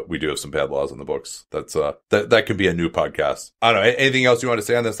 Californians, but we do have some bad laws in the books. That could be a new podcast. I don't know. Anything else you want to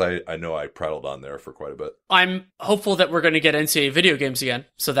say on this? I know I prattled on there for quite a bit. I'm hopeful that we're going to get NCAA video games again.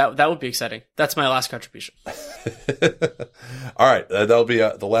 So that would be exciting. That's my last contribution. All right. That'll be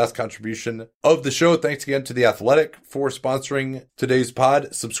the last contribution of the show. Thanks again to The Athletic for sponsoring today's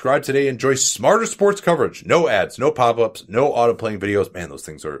pod. Subscribe today. Enjoy smarter sports coverage. No ads, no pop-ups, no autoplaying videos. Man, those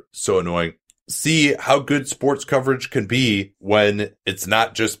things are so annoying. See how good sports coverage can be when it's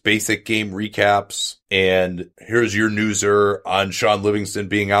not just basic game recaps and here's your newser on Sean Livingston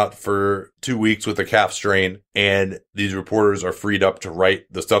being out for 2 weeks with a calf strain, and these reporters are freed up to write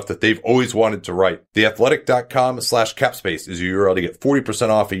the stuff that they've always wanted to write. Theathletic.com/capspace is your URL to get 40%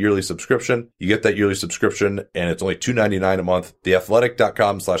 off a yearly subscription. You get that yearly subscription and it's only $2.99 a month.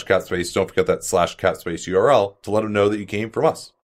 Theathletic.com/capspace. Don't forget that /capspace URL to let them know that you came from us.